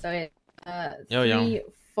worries. So it's Yo, yo. 3,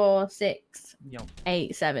 4, 6, Yo,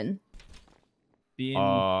 8, 7.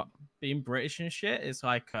 being British and shit is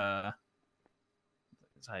like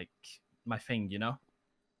it's like my thing, you know?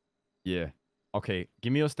 Yeah. Okay,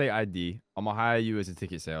 give me your state ID. I'm gonna hire you as a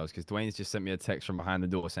ticket sales because Dwayne's just sent me a text from behind the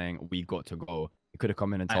door saying we got to go. You could have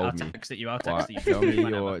come in and told I'll me. text it you. I'll But text it you. Tell me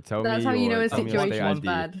whenever. your. Tell That's me how you your- know a tell me your state situation's ID.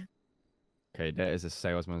 bad. Okay, there is a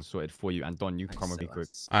salesman sorted for you, and Don, you can come with me quick.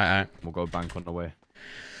 Alright. We'll go bank on the way.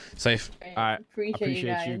 Safe. Alright.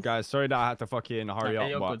 Appreciate You guys. Sorry that I had to fucking hurry Okay, up,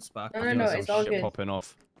 you're but good, Spark. I No, think no, there's it's some all shit good. popping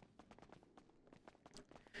off.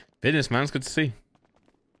 Business, man. It's good to see.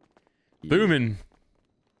 Yeah. Booming.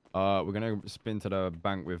 We're gonna spin to the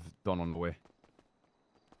bank with Don on the way.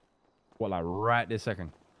 What, like right this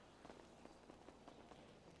second?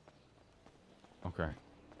 Okay.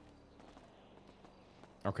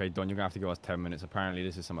 Okay, Don, you're gonna have to give us 10 minutes. Apparently,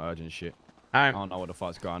 this is some urgent shit. I Alright. don't know what the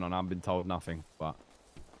fuck's going on. I've been told nothing, but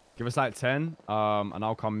give us like 10, and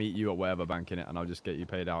I'll come meet you at whatever bank in it, and I'll just get you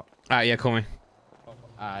paid out. Alright, yeah, call me.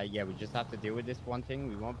 Yeah, we just have to deal with this one thing.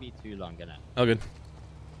 We won't be too long, gonna. All good.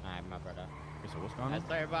 Alright, my brother. So what's going on?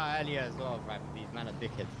 Sorry about earlier as well, right? These men are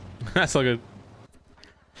dickheads. That's all good.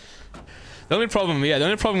 The only problem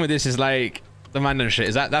with this is like the Mandem shit.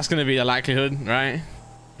 Is that's gonna be a likelihood, right?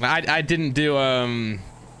 Like, I didn't do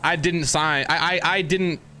I didn't sign. I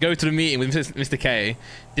didn't go to the meeting with Mr. K.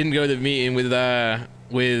 Didn't go to the meeting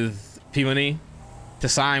with P Money to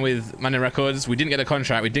sign with Mandem Records. We didn't get a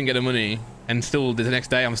contract. We didn't get the money, and still the next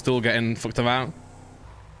day I'm still getting fucked about.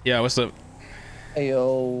 Yeah, what's up? Hey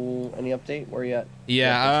yo, any update? Where you at?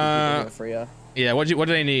 Yeah. For ya. Yeah. What do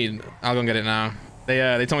they need? I'll go and get it now.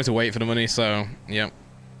 They told me to wait for the money, so yep.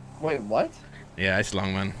 Wait, what? Yeah, it's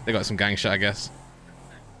long, man. They got some gang shit, I guess.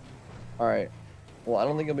 All right. Well, I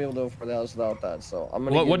don't think I'll be able to afford the house without that, so I'm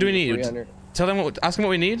gonna. What do we need? 300. Tell them ask them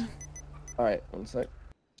what we need. All right, 1 sec.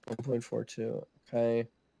 1.42. Okay.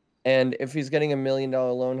 And if he's getting $1 million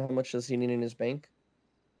loan, how much does he need in his bank?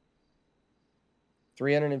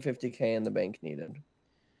 350K in the bank needed.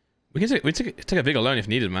 We take a bigger loan if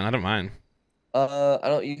needed, man. I don't mind. I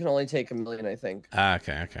don't. You can only take $1 million, I think. Ah,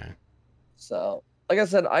 okay. So, like I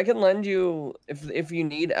said, I can lend you if you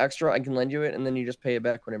need extra. I can lend you it, and then you just pay it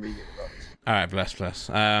back whenever you get your bonus. All right, bless.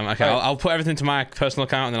 Okay, Right. I'll put everything to my personal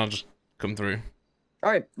account, and then I'll just come through.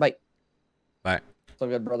 All right, bye. Bye. So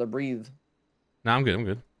good, brother. Breathe. No, I'm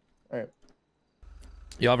good. All right.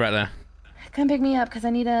 You're right there. Come pick me up because I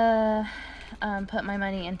need to put my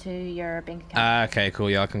money into your bank account. Okay, cool.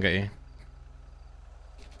 Yeah, I can get you.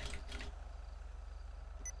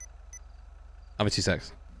 I'll be 2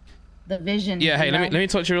 secs. The vision. Yeah, hey, you let know? me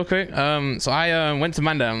talk to you real quick. So I went to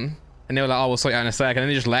Mandem, and they were like, "Oh, we'll sort it out in a sec," and then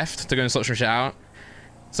they just left to go and sort some shit out.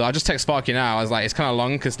 So I just text Sparky now. I was like, it's kind of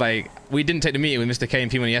long because like we didn't take the meeting with Mr. K and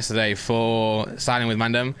P Money yesterday for signing with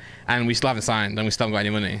Mandem, and we still haven't signed, and we still haven't got any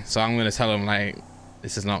money. So I'm gonna tell them like,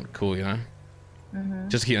 this is not cool, you know.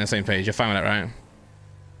 Just to keep on the same page. You're fine with that, right?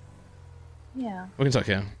 Yeah. We can talk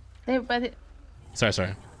here.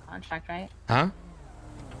 Sorry. Contract, right? Huh?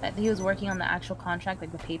 That he was working on the actual contract,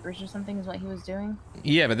 like the papers or something, is what he was doing.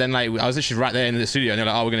 Yeah, but then like I was literally right there in the studio, and they're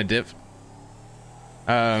like, "Oh, we're gonna dip."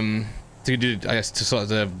 To do, I guess, to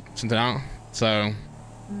sort of something out. So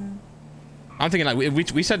I'm thinking like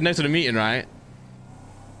we said no to the meeting, right?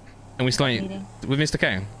 And we still ain't with Mr.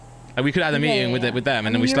 K. Like, we could have the meeting with them,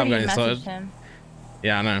 and then we still haven't got it sorted.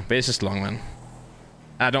 Yeah, I know, but it's just long, man.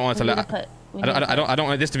 I don't want to let. I don't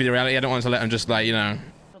want this to be the reality. I don't want to let them just like, you know.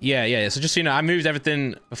 Yeah. So just so you know, I moved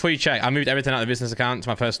everything before you check. I moved everything out of the business account to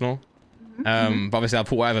my personal. But obviously I'll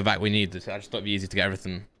put whatever back we need. I just thought it'd be easy to get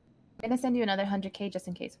everything. I'm gonna send you another 100K just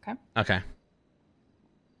in case, okay? Okay.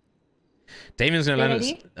 Damien's gonna lend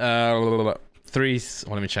us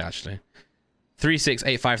let me check actually.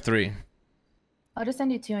 36853. I'll just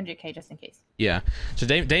send you 200K just in case. Yeah. So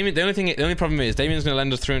Damien, the only problem is Damien's gonna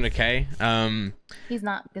lend us 300K. He's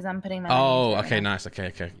not, because I'm putting my. Oh, okay, nice.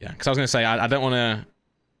 Okay, yeah. Because I was gonna say I don't want to.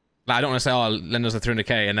 Like, I don't want to say, oh, lend us the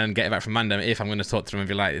 300K and then get it back from Mandem if I'm going to talk to him and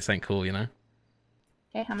be like, this ain't cool, you know?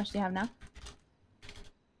 Okay, how much do you have now?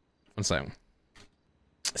 1 second.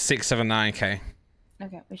 679K.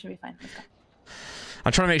 Okay, we should be fine. Let's go.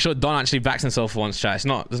 I'm trying to make sure Don actually backs himself for once, chat. It's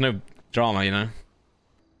not, there's no drama, you know?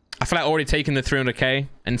 I feel like already taking the 300K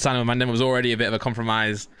and signing with Mandem was already a bit of a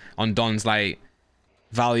compromise on Don's, like,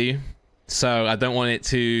 value. So I don't want it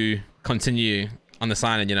to continue on the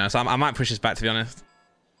signing, you know? So I might push this back, to be honest.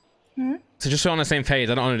 So just so on the same page,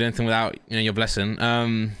 I don't want to do anything without, you know, your blessing.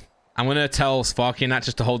 I'm gonna tell Sparky and that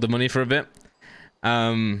just to hold the money for a bit,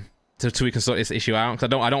 so we can sort this issue out. Because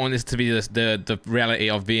I don't want this to be the reality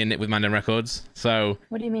of being it with Mandem Records. So.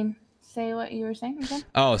 What do you mean? Say what you were saying again.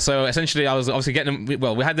 Oh, so essentially, I was obviously getting them.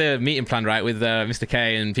 Well, we had the meeting planned right with Mr.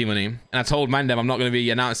 K and P Money, and I told Mandem I'm not going to be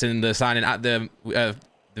announcing the signing at the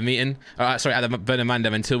meeting. Sorry, at the Burner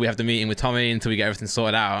Mandem until we have the meeting with Tommy, until we get everything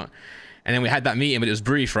sorted out. And then we had that meeting, but it was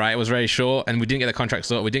brief, right? It was very short, and we didn't get the contract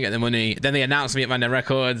sorted. We didn't get the money. Then they announced me at Mandem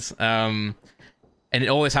Records, and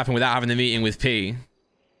all this happened without having the meeting with P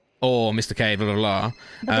or Mr. K, blah, blah, blah.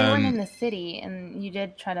 But they weren't in the city, and you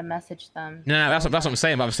did try to message them. No, that's what I'm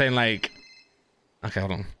saying, but I'm saying, like... Okay,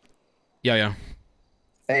 hold on. Yo.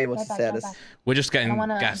 Hey, what's the status? We're just getting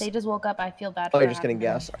gas. They just woke up. I feel bad. Oh, you're just getting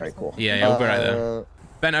gas? Alright, cool. Yeah, we'll be right there.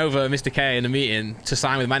 Bent over Mr. K in the meeting to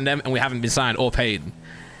sign with Mandem, and we haven't been signed or paid.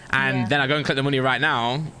 And then I go and collect the money right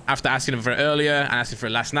now after asking them for it earlier and asking for it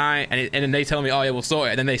last night, and then they tell me, oh yeah, we'll sort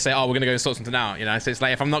it. And then they say, oh, we're gonna go and sort something out, you know. So it's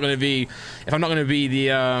like if I'm not gonna be the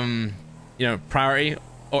you know, priority,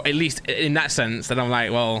 or at least in that sense, then I'm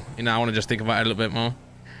like, well, you know, I want to just think about it a little bit more.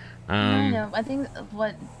 No, I think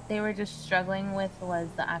what they were just struggling with was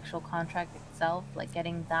the actual contract itself, like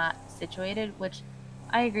getting that situated, which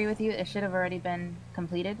I agree with you. It should have already been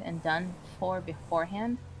completed and done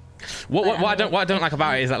beforehand. What I don't like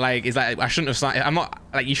about it is that I shouldn't have signed. I'm not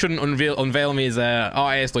like, you shouldn't unveil me as a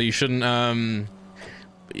artist, or you shouldn't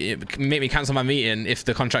make me cancel my meeting if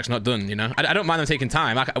the contract's not done. You know, I don't mind them taking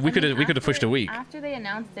time. We could have pushed a week. After they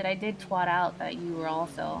announced it, I did twat out that you were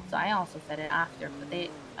also. So I also said it after, but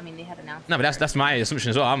they had announced. No, but that's my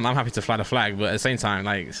assumption as well. I'm happy to fly the flag, but at the same time,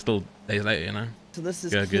 like, it's still days later, you know. So this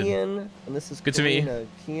is Kian, and this is good to meet you.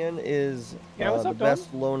 Kian is the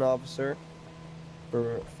best loan officer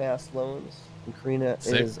for fast loans, and Karina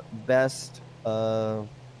is best real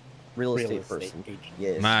estate person.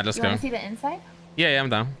 Yes. Mad, let's go. You want to see the inside? Yeah, I'm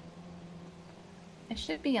down. It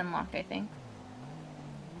should be unlocked, I think.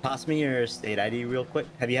 Toss me your state ID real quick.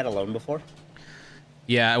 Have you had a loan before?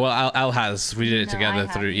 Yeah, well, Al has. We did it together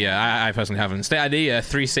through. Yeah, I personally haven't. State ID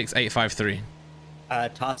 36853.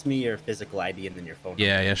 Toss me your physical ID and then your phone number.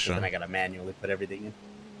 Yeah, sure. Then I gotta manually put everything in.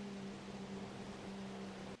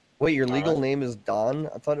 Wait, your legal name is Don?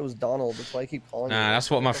 I thought it was Donald. That's why I keep calling you. Nah,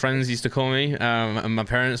 that's what my friends used to call me, and my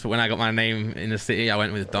parents. But when I got my name in the city, I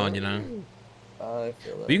went with Don. You know. I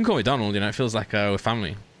feel that. But you can call me Donald. You know, it feels like we're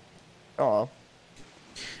family. Oh.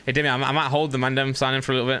 Hey, Damien, I might hold the Mandem signing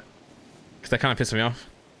for a little bit, because they kind of piss me off.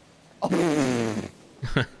 What was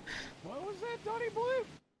that, Donny boy?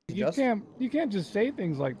 You can't just say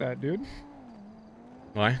things like that, dude.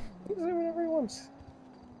 Why? He can say whatever he wants.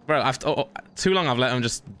 Bro, after too long, I've let them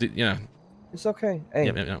just, you know. It's okay. Hey,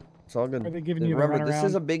 yep. It's all good. Are they giving you Remember, this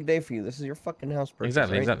is a big day for you. This is your fucking house purchase.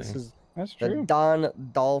 Exactly. This is That's the true.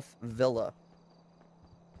 Dolph Villa.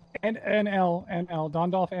 And Don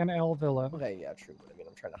Dolph NL Villa. Okay, yeah, true. But I mean,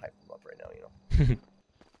 I'm trying to hype them up right now, you know.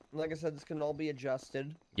 Like I said, this can all be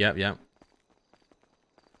adjusted. Yep.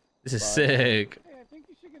 This is sick. Hey, I think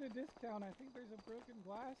you should get a discount. I think there's a broken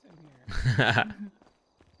glass in here.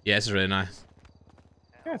 Yeah, it's really nice.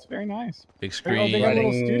 Yeah, it's very nice. Big screen. Oh, they got a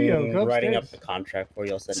little studio. Go writing up upstairs. the contract for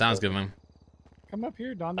you. Sounds good, man. Come up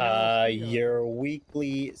here, Don. Your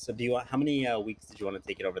weekly. So do you want? How many weeks did you want to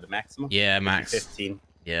take it over? The maximum? Yeah, Maybe max. 15.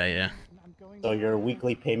 Yeah. So your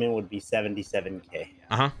weekly payment would be 77K.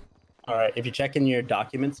 Uh-huh. All right. If you check in your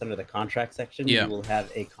documents under the contract section, Yeah. you will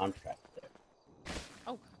have a contract there.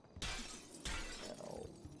 Oh.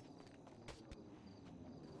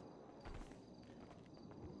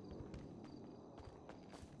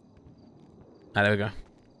 Ah, there we go. All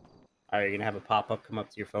right. You're gonna have a pop-up come up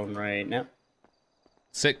to your phone right now.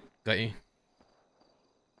 Sick. Got you.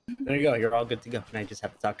 There you go. You're all good to go. Now you just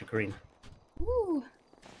have to talk to Karina. Woo.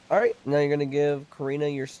 All right, now you're gonna give Karina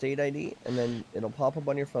your state ID, and then it'll pop up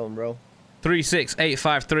on your phone, bro.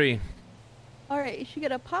 36853. All right, you should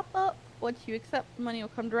get a pop-up. Once you accept, the money will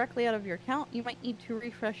come directly out of your account. You might need to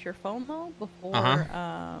refresh your phone though before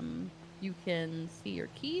you can see your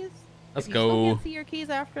keys. Let's if you go. Still can't see your keys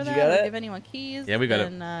after Did you that, get or it? give anyone keys. Yeah, we got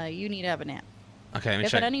it. then, you need to have an app. Okay, let me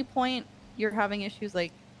If check. at any point you're having issues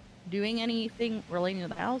like doing anything relating to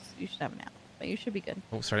the house, you should have an app. But you should be good.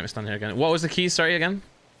 Oh, sorry, let me stand here again. What was the keys? Sorry, again?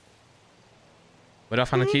 Where do I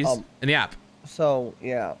find the keys? In the app. So,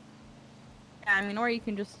 yeah. Yeah, I mean, or you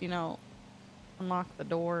can just, unlock the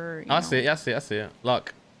door. Oh, I see it. I see it.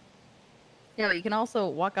 Lock. Yeah, but you can also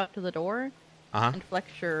walk up to the door Uh-huh. and flex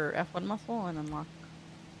your F1 muscle and unlock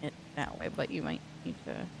it that way. But you might need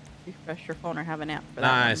to refresh your phone or have an app for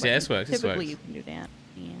that. Nice. one, Yeah, but this works. This Typically, works. you can do that.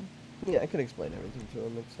 Yeah. Yeah, I can explain everything to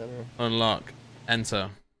him, etc. Unlock. Enter.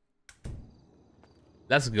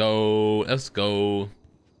 Let's go. Let's go.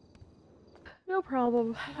 No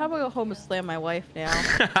problem. I'm gonna go home and slam my wife now.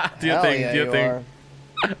 Do your thing. Yeah, Do your you thing. are.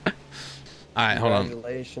 Alright, hold on.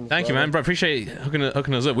 Congratulations, Thank you, brother. man. Bro, appreciate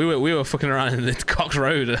hooking us up. We were fucking around in the Cox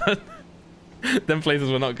Road. Them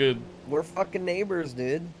places were not good. We're fucking neighbors,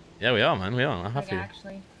 dude. Yeah, we are, man. We are. I'm happy.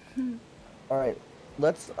 Actually. All right,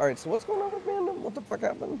 so what's going on with Random? What the fuck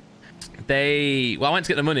happened? Well, I went to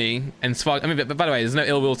get the money, and Spark. I mean, but by the way, there's no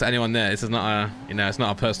ill will to anyone there. This is not a, it's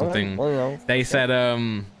not a personal thing. Well, They said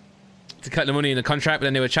to cut the money in the contract, but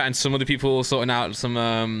then they were chatting to some other people, sorting out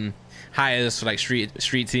some hires for like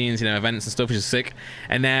street teams, events and stuff, which is sick.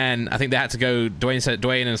 And then I think they had to go.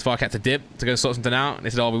 Dwayne and Spark had to dip to go sort something out. And they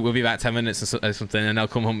said, "Oh, we'll be about 10 minutes or something, and they'll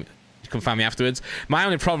come home." Come find me afterwards. My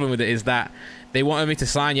only problem with it is that they wanted me to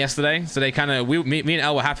sign yesterday, so they kind of me and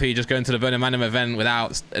Elle were happy just going to the Burning Manum event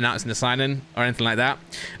without announcing the signing or anything like that.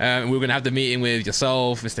 We were gonna have the meeting with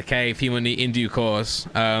yourself, Mr. K, P Money in due course.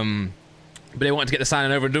 But they wanted to get the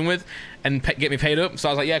signing over and done with and get me paid up. So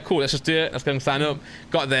I was like, yeah, cool, let's just do it. Let's go and sign up.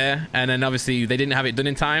 Got there, and then obviously they didn't have it done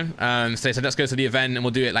in time. So they said, let's go to the event and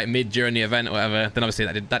we'll do it like during the event or whatever. Then obviously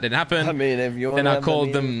that didn't happen. I mean, if you want then to I have called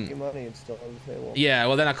the them. money, it's still on the table. Yeah,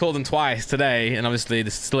 well then I called them twice today, and obviously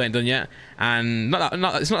this still ain't done yet. And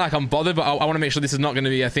it's not like I'm bothered, but I want to make sure this is not going to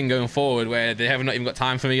be a thing going forward where they have not even got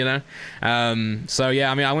time for me, So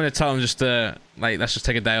yeah, I mean, I'm going to tell them just to let's just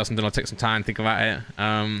take a day or something. I'll take some time, think about it.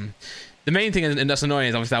 The main thing, and that's annoying,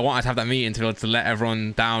 is obviously I wanted to have that meeting to be able to let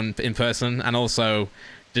everyone down in person, and also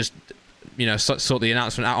just sort the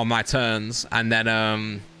announcement out on my terms. And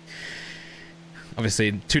then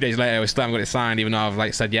obviously 2 days later we still haven't got it signed, even though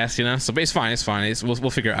I've said yes, So, but it's fine. We'll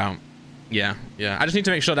figure it out. Yeah. I just need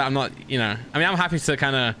to make sure that I'm not, I mean, I'm happy to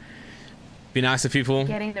kind of be nice to people.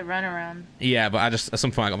 Getting the runaround. Yeah, but I just at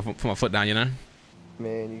some point I got to put my foot down,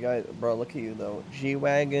 Man, you guys, bro, look at you though.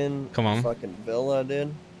 G-Wagon. Come on. Fucking villa,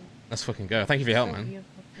 dude. Let's fucking go. Thank you for your help, man.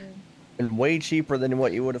 And way cheaper than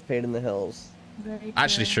what you would have paid in the hills. Very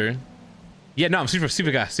Actually, true. Yeah, no, I'm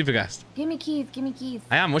super gassed. Give me keys. Give me keys.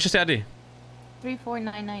 I am. What's your state ID?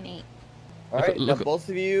 34998. All right, Look- now both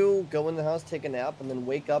of you go in the house, take a nap, and then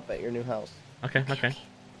wake up at your new house. Okay. All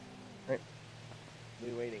right.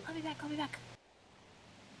 Be waiting. I'll be back. I'll be back.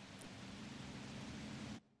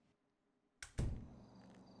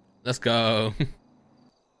 Let's go.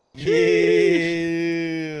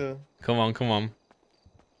 Yeah. Come on.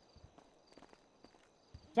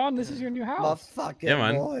 John, this is your new My house. fucking Yeah,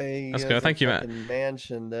 man. boy. Let's He go. has a Thank you, man. fucking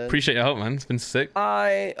Mansion, dude. Appreciate your help, man. It's been sick.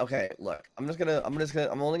 Okay, look, I'm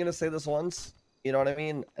only gonna say this once. You know what I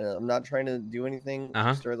mean? I'm not trying to do anything,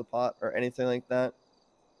 stir the pot or anything like that.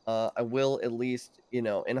 I will at least,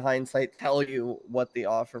 in hindsight, tell you what the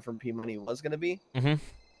offer from P Money was gonna be. Mm-hmm.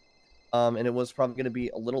 And it was probably gonna be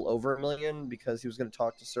a little over $1 million because he was gonna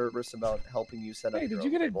talk to Cerberus about helping you set up. Hey, your did you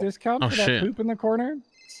own get a label. discount Oh, for that shit. poop in the corner?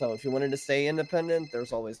 So if you wanted to stay independent,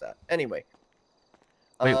 there's always that. Anyway.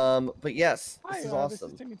 Wait. But yes, Hi, this is This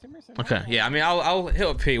awesome. is Timmy Timerson. Okay. Yeah. I mean, I'll hit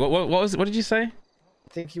up P. What did you say?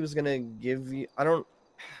 I think he was gonna give you. I don't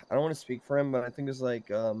want to speak for him, but I think it's like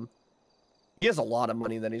he has a lot of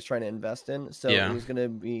money that he's trying to invest in. So Yeah.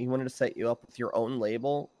 he wanted to set you up with your own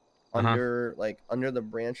label, under under the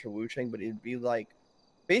branch of Wu Chang, but it'd be like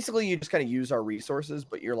basically you just kind of use our resources,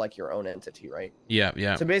 but you're like your own entity, right? Yeah,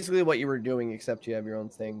 yeah. So basically what you were doing, except you have your own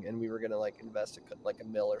thing, and we were gonna like invest like a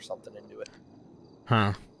mill or something into it.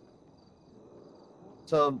 Huh.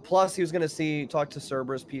 So plus he was gonna talk to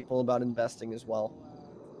Cerberus people about investing as well.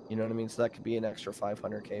 You know what I mean? So that could be an extra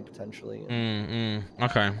 500k potentially.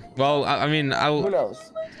 Okay. Well, I mean, who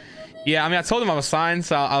knows? Yeah, I mean, I told them I was signed,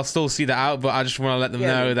 so I'll still see that out. But I just want to let them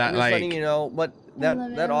know that, I'm just like, letting you know, but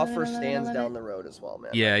that offer stands down the road as well,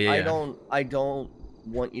 man. Yeah, like, yeah. I don't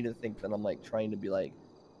want you to think that I'm like trying to be like,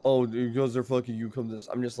 oh, because they're fucking you, come this.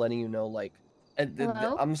 I'm just letting you know, like,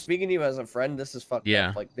 I'm speaking to you as a friend. This is fucked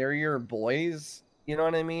up. Like, they're your boys. You know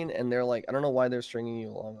what I mean? And they're like, I don't know why they're stringing you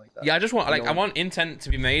along like that. Yeah, I just want I want intent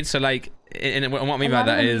to be made. So like, and what I mean by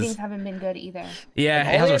that is meetings haven't been good either. Yeah,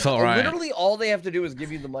 it hasn't felt right. Literally, all they have to do is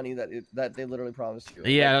give you the money that they literally promised you.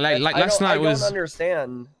 Yeah, like last night was. I don't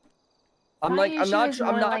understand. I'm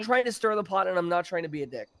not trying to stir the pot, and I'm not trying to be a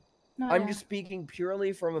dick. No, I'm just speaking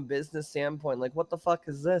purely from a business standpoint. Like, what the fuck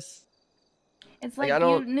is this? It's like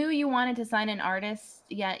you knew you wanted to sign an artist,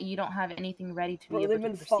 yet you don't have anything ready to be able to they've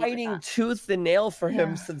been fighting tooth and nail for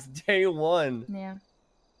him since day one. Yeah.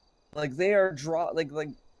 Like they are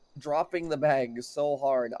dropping the bag so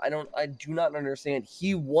hard. I do not understand.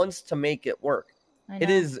 He wants to make it work. It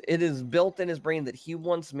is built in his brain that he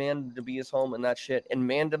wants Mandem to be his home and that shit, and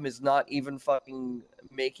Mandem is not even fucking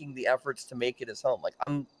making the efforts to make it his home. Like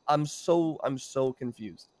I'm so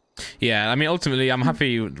confused. Yeah, I mean, ultimately, I'm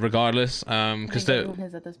happy regardless. Because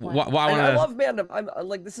what I want I love Mandem. I'm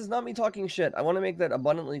like, this is not me talking shit. I want to make that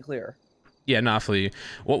abundantly clear. Yeah, no, for you.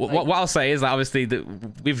 What I'll say is that obviously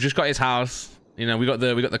we've just got his house. You know, we got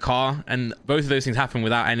the car, and both of those things happened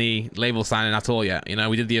without any label signing at all yet. You know,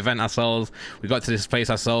 we did the event ourselves. We got to this place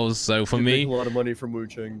ourselves. So for me, make a lot of money from Wu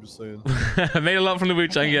Chang. Just saying. I made a lot from the Wu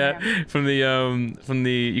Chang. Yeah, from the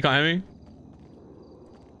you can't hear me.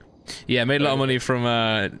 Yeah, made a lot of money from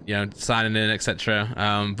you know, signing in,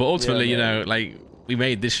 etc. But ultimately, you know, like we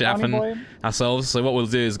made this shit happen ourselves. So what we'll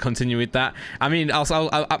do is continue with that. I mean,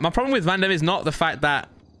 my problem with Mandem is not the fact that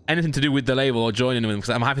anything to do with the label or joining them, because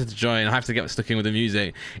I'm happy to join. I have to get stuck in with the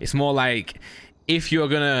music. It's more like, if you're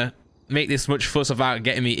gonna make this much fuss about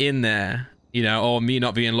getting me in there, you know, or me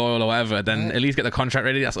not being loyal or whatever, then at least get the contract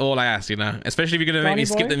ready. That's all I ask, you know. Especially if you're gonna make me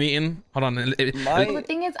skip the meeting. Hold on. The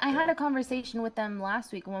thing is, I had a conversation with them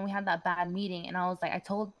last week when we had that bad meeting, and I was like, I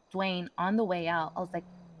told Dwayne on the way out, I was like,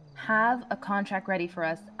 have a contract ready for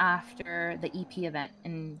us after the EP event,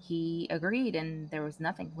 and he agreed, and there was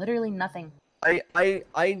nothing, literally nothing. I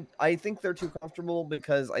think they're too comfortable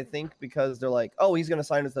because they're like, oh, he's gonna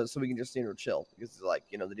sign with us, so we can just chill, because like,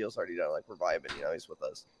 you know, the deal's already done, like we're vibing, you know, he's with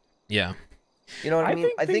us. Yeah. You know what I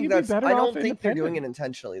mean? I think that's. I don't think they're doing it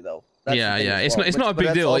intentionally though. That's yeah. It's not a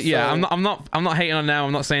big deal. Also... Yeah, I'm not hating on them.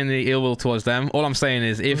 I'm not saying the ill will towards them. All I'm saying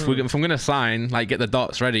is if I'm gonna sign, like, get the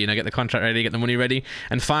dots ready, you know, get the contract ready, get the money ready,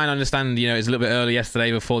 and fine. I understand, you know, it's a little bit early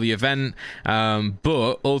yesterday before the event,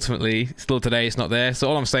 but ultimately, still today, it's not there. So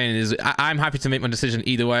all I'm saying is I'm happy to make my decision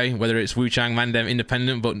either way, whether it's Wu Chang, Mandem,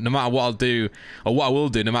 independent. But no matter what I'll do, or what I will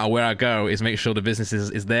do, no matter where I go, is make sure the business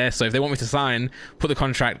is there. So if they want me to sign, put the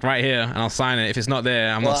contract right here, and I'll sign it. If it's not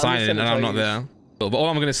there, I'm not signing, and I'm not there. But all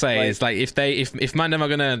I'm gonna say is, like, if Mandem are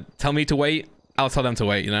gonna tell me to wait, I'll tell them to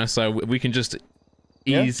wait, you know. So we can just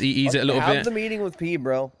ease it a little bit. Have the meeting with P,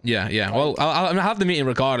 bro. Yeah. Well, I'll have the meeting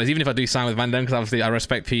regardless, even if I do sign with Mandem, because obviously I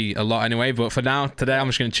respect P a lot anyway. But for now, today, I'm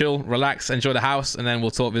just gonna chill, relax, enjoy the house, and then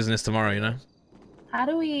we'll talk business tomorrow, you know. How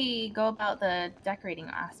do we go about the decorating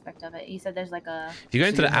aspect of it? You said there's like a. If you go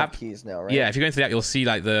into the app, keys now, right? Yeah, if you go into the app, you'll see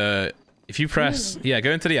like if you press,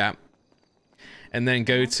 go into the app, and then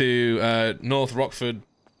go to North Rockford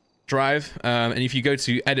Drive, and if you go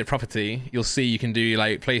to edit property, you'll see you can do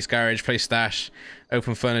like place garage, place stash,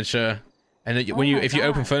 open furniture, and then if you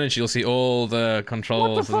open furniture, you'll see all the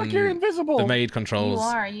controls. What the fuck? You're invisible. The maid controls.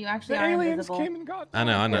 You actually are aliens invisible. came and got. I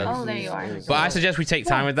know. Oh, there you are. But I suggest we take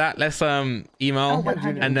time with that. Let's email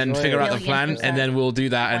and then figure out the plan, and then we'll do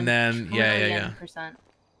that, and then yeah.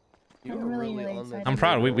 I'm really excited. I'm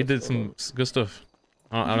proud. We did some good stuff.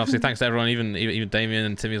 And obviously, thanks to everyone, even Damien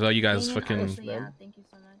and Timmy as well. You guys fucking. Yeah, thank you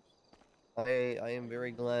so much. I am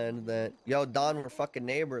very glad that Don, we're fucking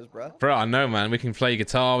neighbors, bro. Bro, I know, man. We can play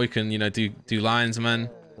guitar. We can, you know, do lines, man.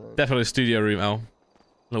 Definitely a studio room, El.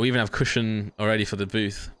 Look, we even have cushion already for the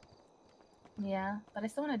booth. Yeah, but I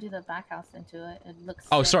still want to do the back house into it. It looks.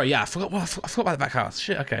 Oh, sick. sorry. Yeah, I forgot. I forgot about the back house.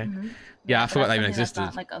 Shit. Okay. Yeah, I forgot that even existed.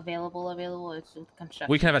 Not, like available. It's with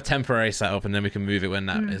construction. We can have a temporary setup, and then we can move it when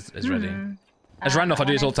that is ready. As Randolph, I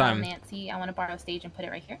do this all the time. Nancy, I want to borrow a stage and put it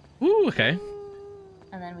right here. Ooh, okay.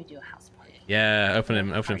 And then we do a house party. Yeah,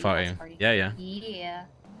 opening party. Yeah, yeah. Yeah.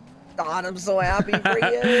 God, I'm so happy for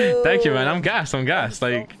you. Thank you, man. I'm gassed. I'm gassed.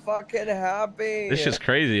 Like, so fucking happy. this shit's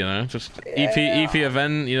crazy, you know. Just EP Yeah.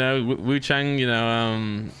 event, you know, Wu Chang, you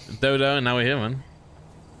know, Dodo, and now we're here, man.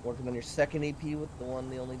 Working on your second EP with the one,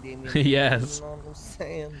 the only Damien. Yes. You know what I'm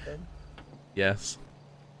saying, then? Yes.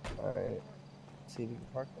 All right. See if you can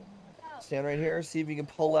park it. Stand right here. See if you can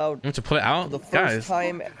pull out. You want to pull it out, for the first guys?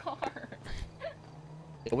 time.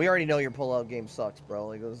 We already know your pull-out game sucks, bro.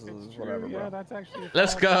 Like this is whatever, bro. Yeah, that's actually.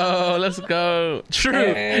 Let's go. Let's go. True.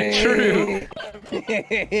 Hey. True.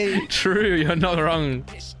 True. You're not wrong.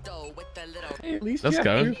 Hey, at least Let's you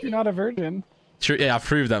go. have proof you're not a virgin. True. Yeah, I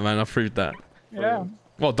proved that, man. I proved that. Yeah.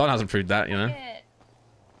 Well, Don hasn't proved that, you know.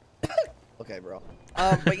 Okay, bro.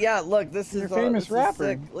 But yeah, look, this You're is a famous this is rapper.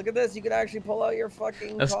 sick. Look at this. You can actually pull out your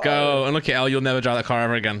fucking. Let's car. go. And look at Elle. You'll never drive that car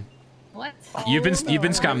ever again. What? You've been I was in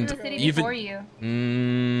scammed. the city You've before been.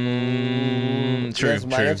 you. True. Yes,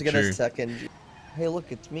 might have to get a True. second. Hey,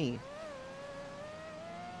 look, it's me.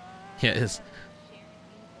 Yeah, it is.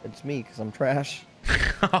 It's me, cause I'm trash.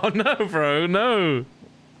 Oh no, bro, no.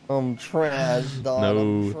 I'm trash, dog. No.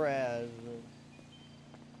 I'm trash.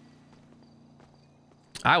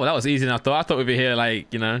 Ah, well, that was easy enough though. I thought we'd be here,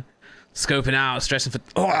 like, you know, scoping out, stressing for.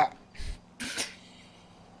 Oh.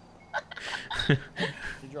 You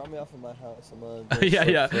drop me off at my house. I'm gonna go Yeah, surf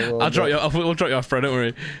yeah. for a little I'll drop bit. you. We'll drop you off, bro. Don't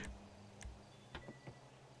worry.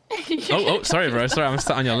 Oh, sorry, bro. Sorry, I'm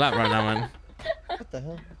sat on your lap right now, man. What the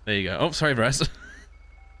hell? There you go. Oh, sorry, bro.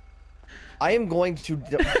 I am going to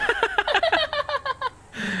take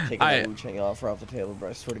Alright. that Wu Chang offer off the table, bro.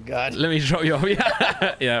 I swear to God. Let me drop you off.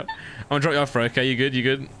 Yeah, yeah. I'm gonna drop you off, bro. Okay, you good? You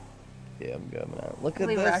good? Yeah, I'm good, man. Look I at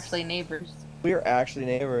believe this. we're actually neighbors. We are actually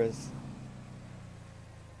neighbors.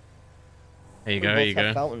 There you We go. both There you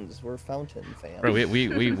have go. Fountains. We're fountain fans. Bro,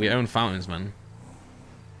 we own fountains, man.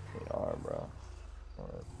 We are, bro.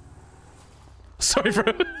 Alright. Sorry, bro.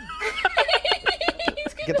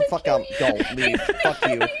 Get the fuck out. Don't leave. Fuck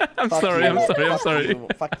you. I'm Fuck sorry. you. I'm sorry. I'm Fuck sorry. You.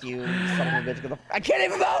 Fuck you, son of a bitch. Get the... I can't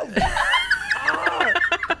even move! Ah!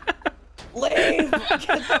 Leave! Get the fuck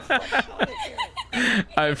out of here.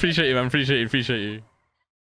 I appreciate you, man. Appreciate you.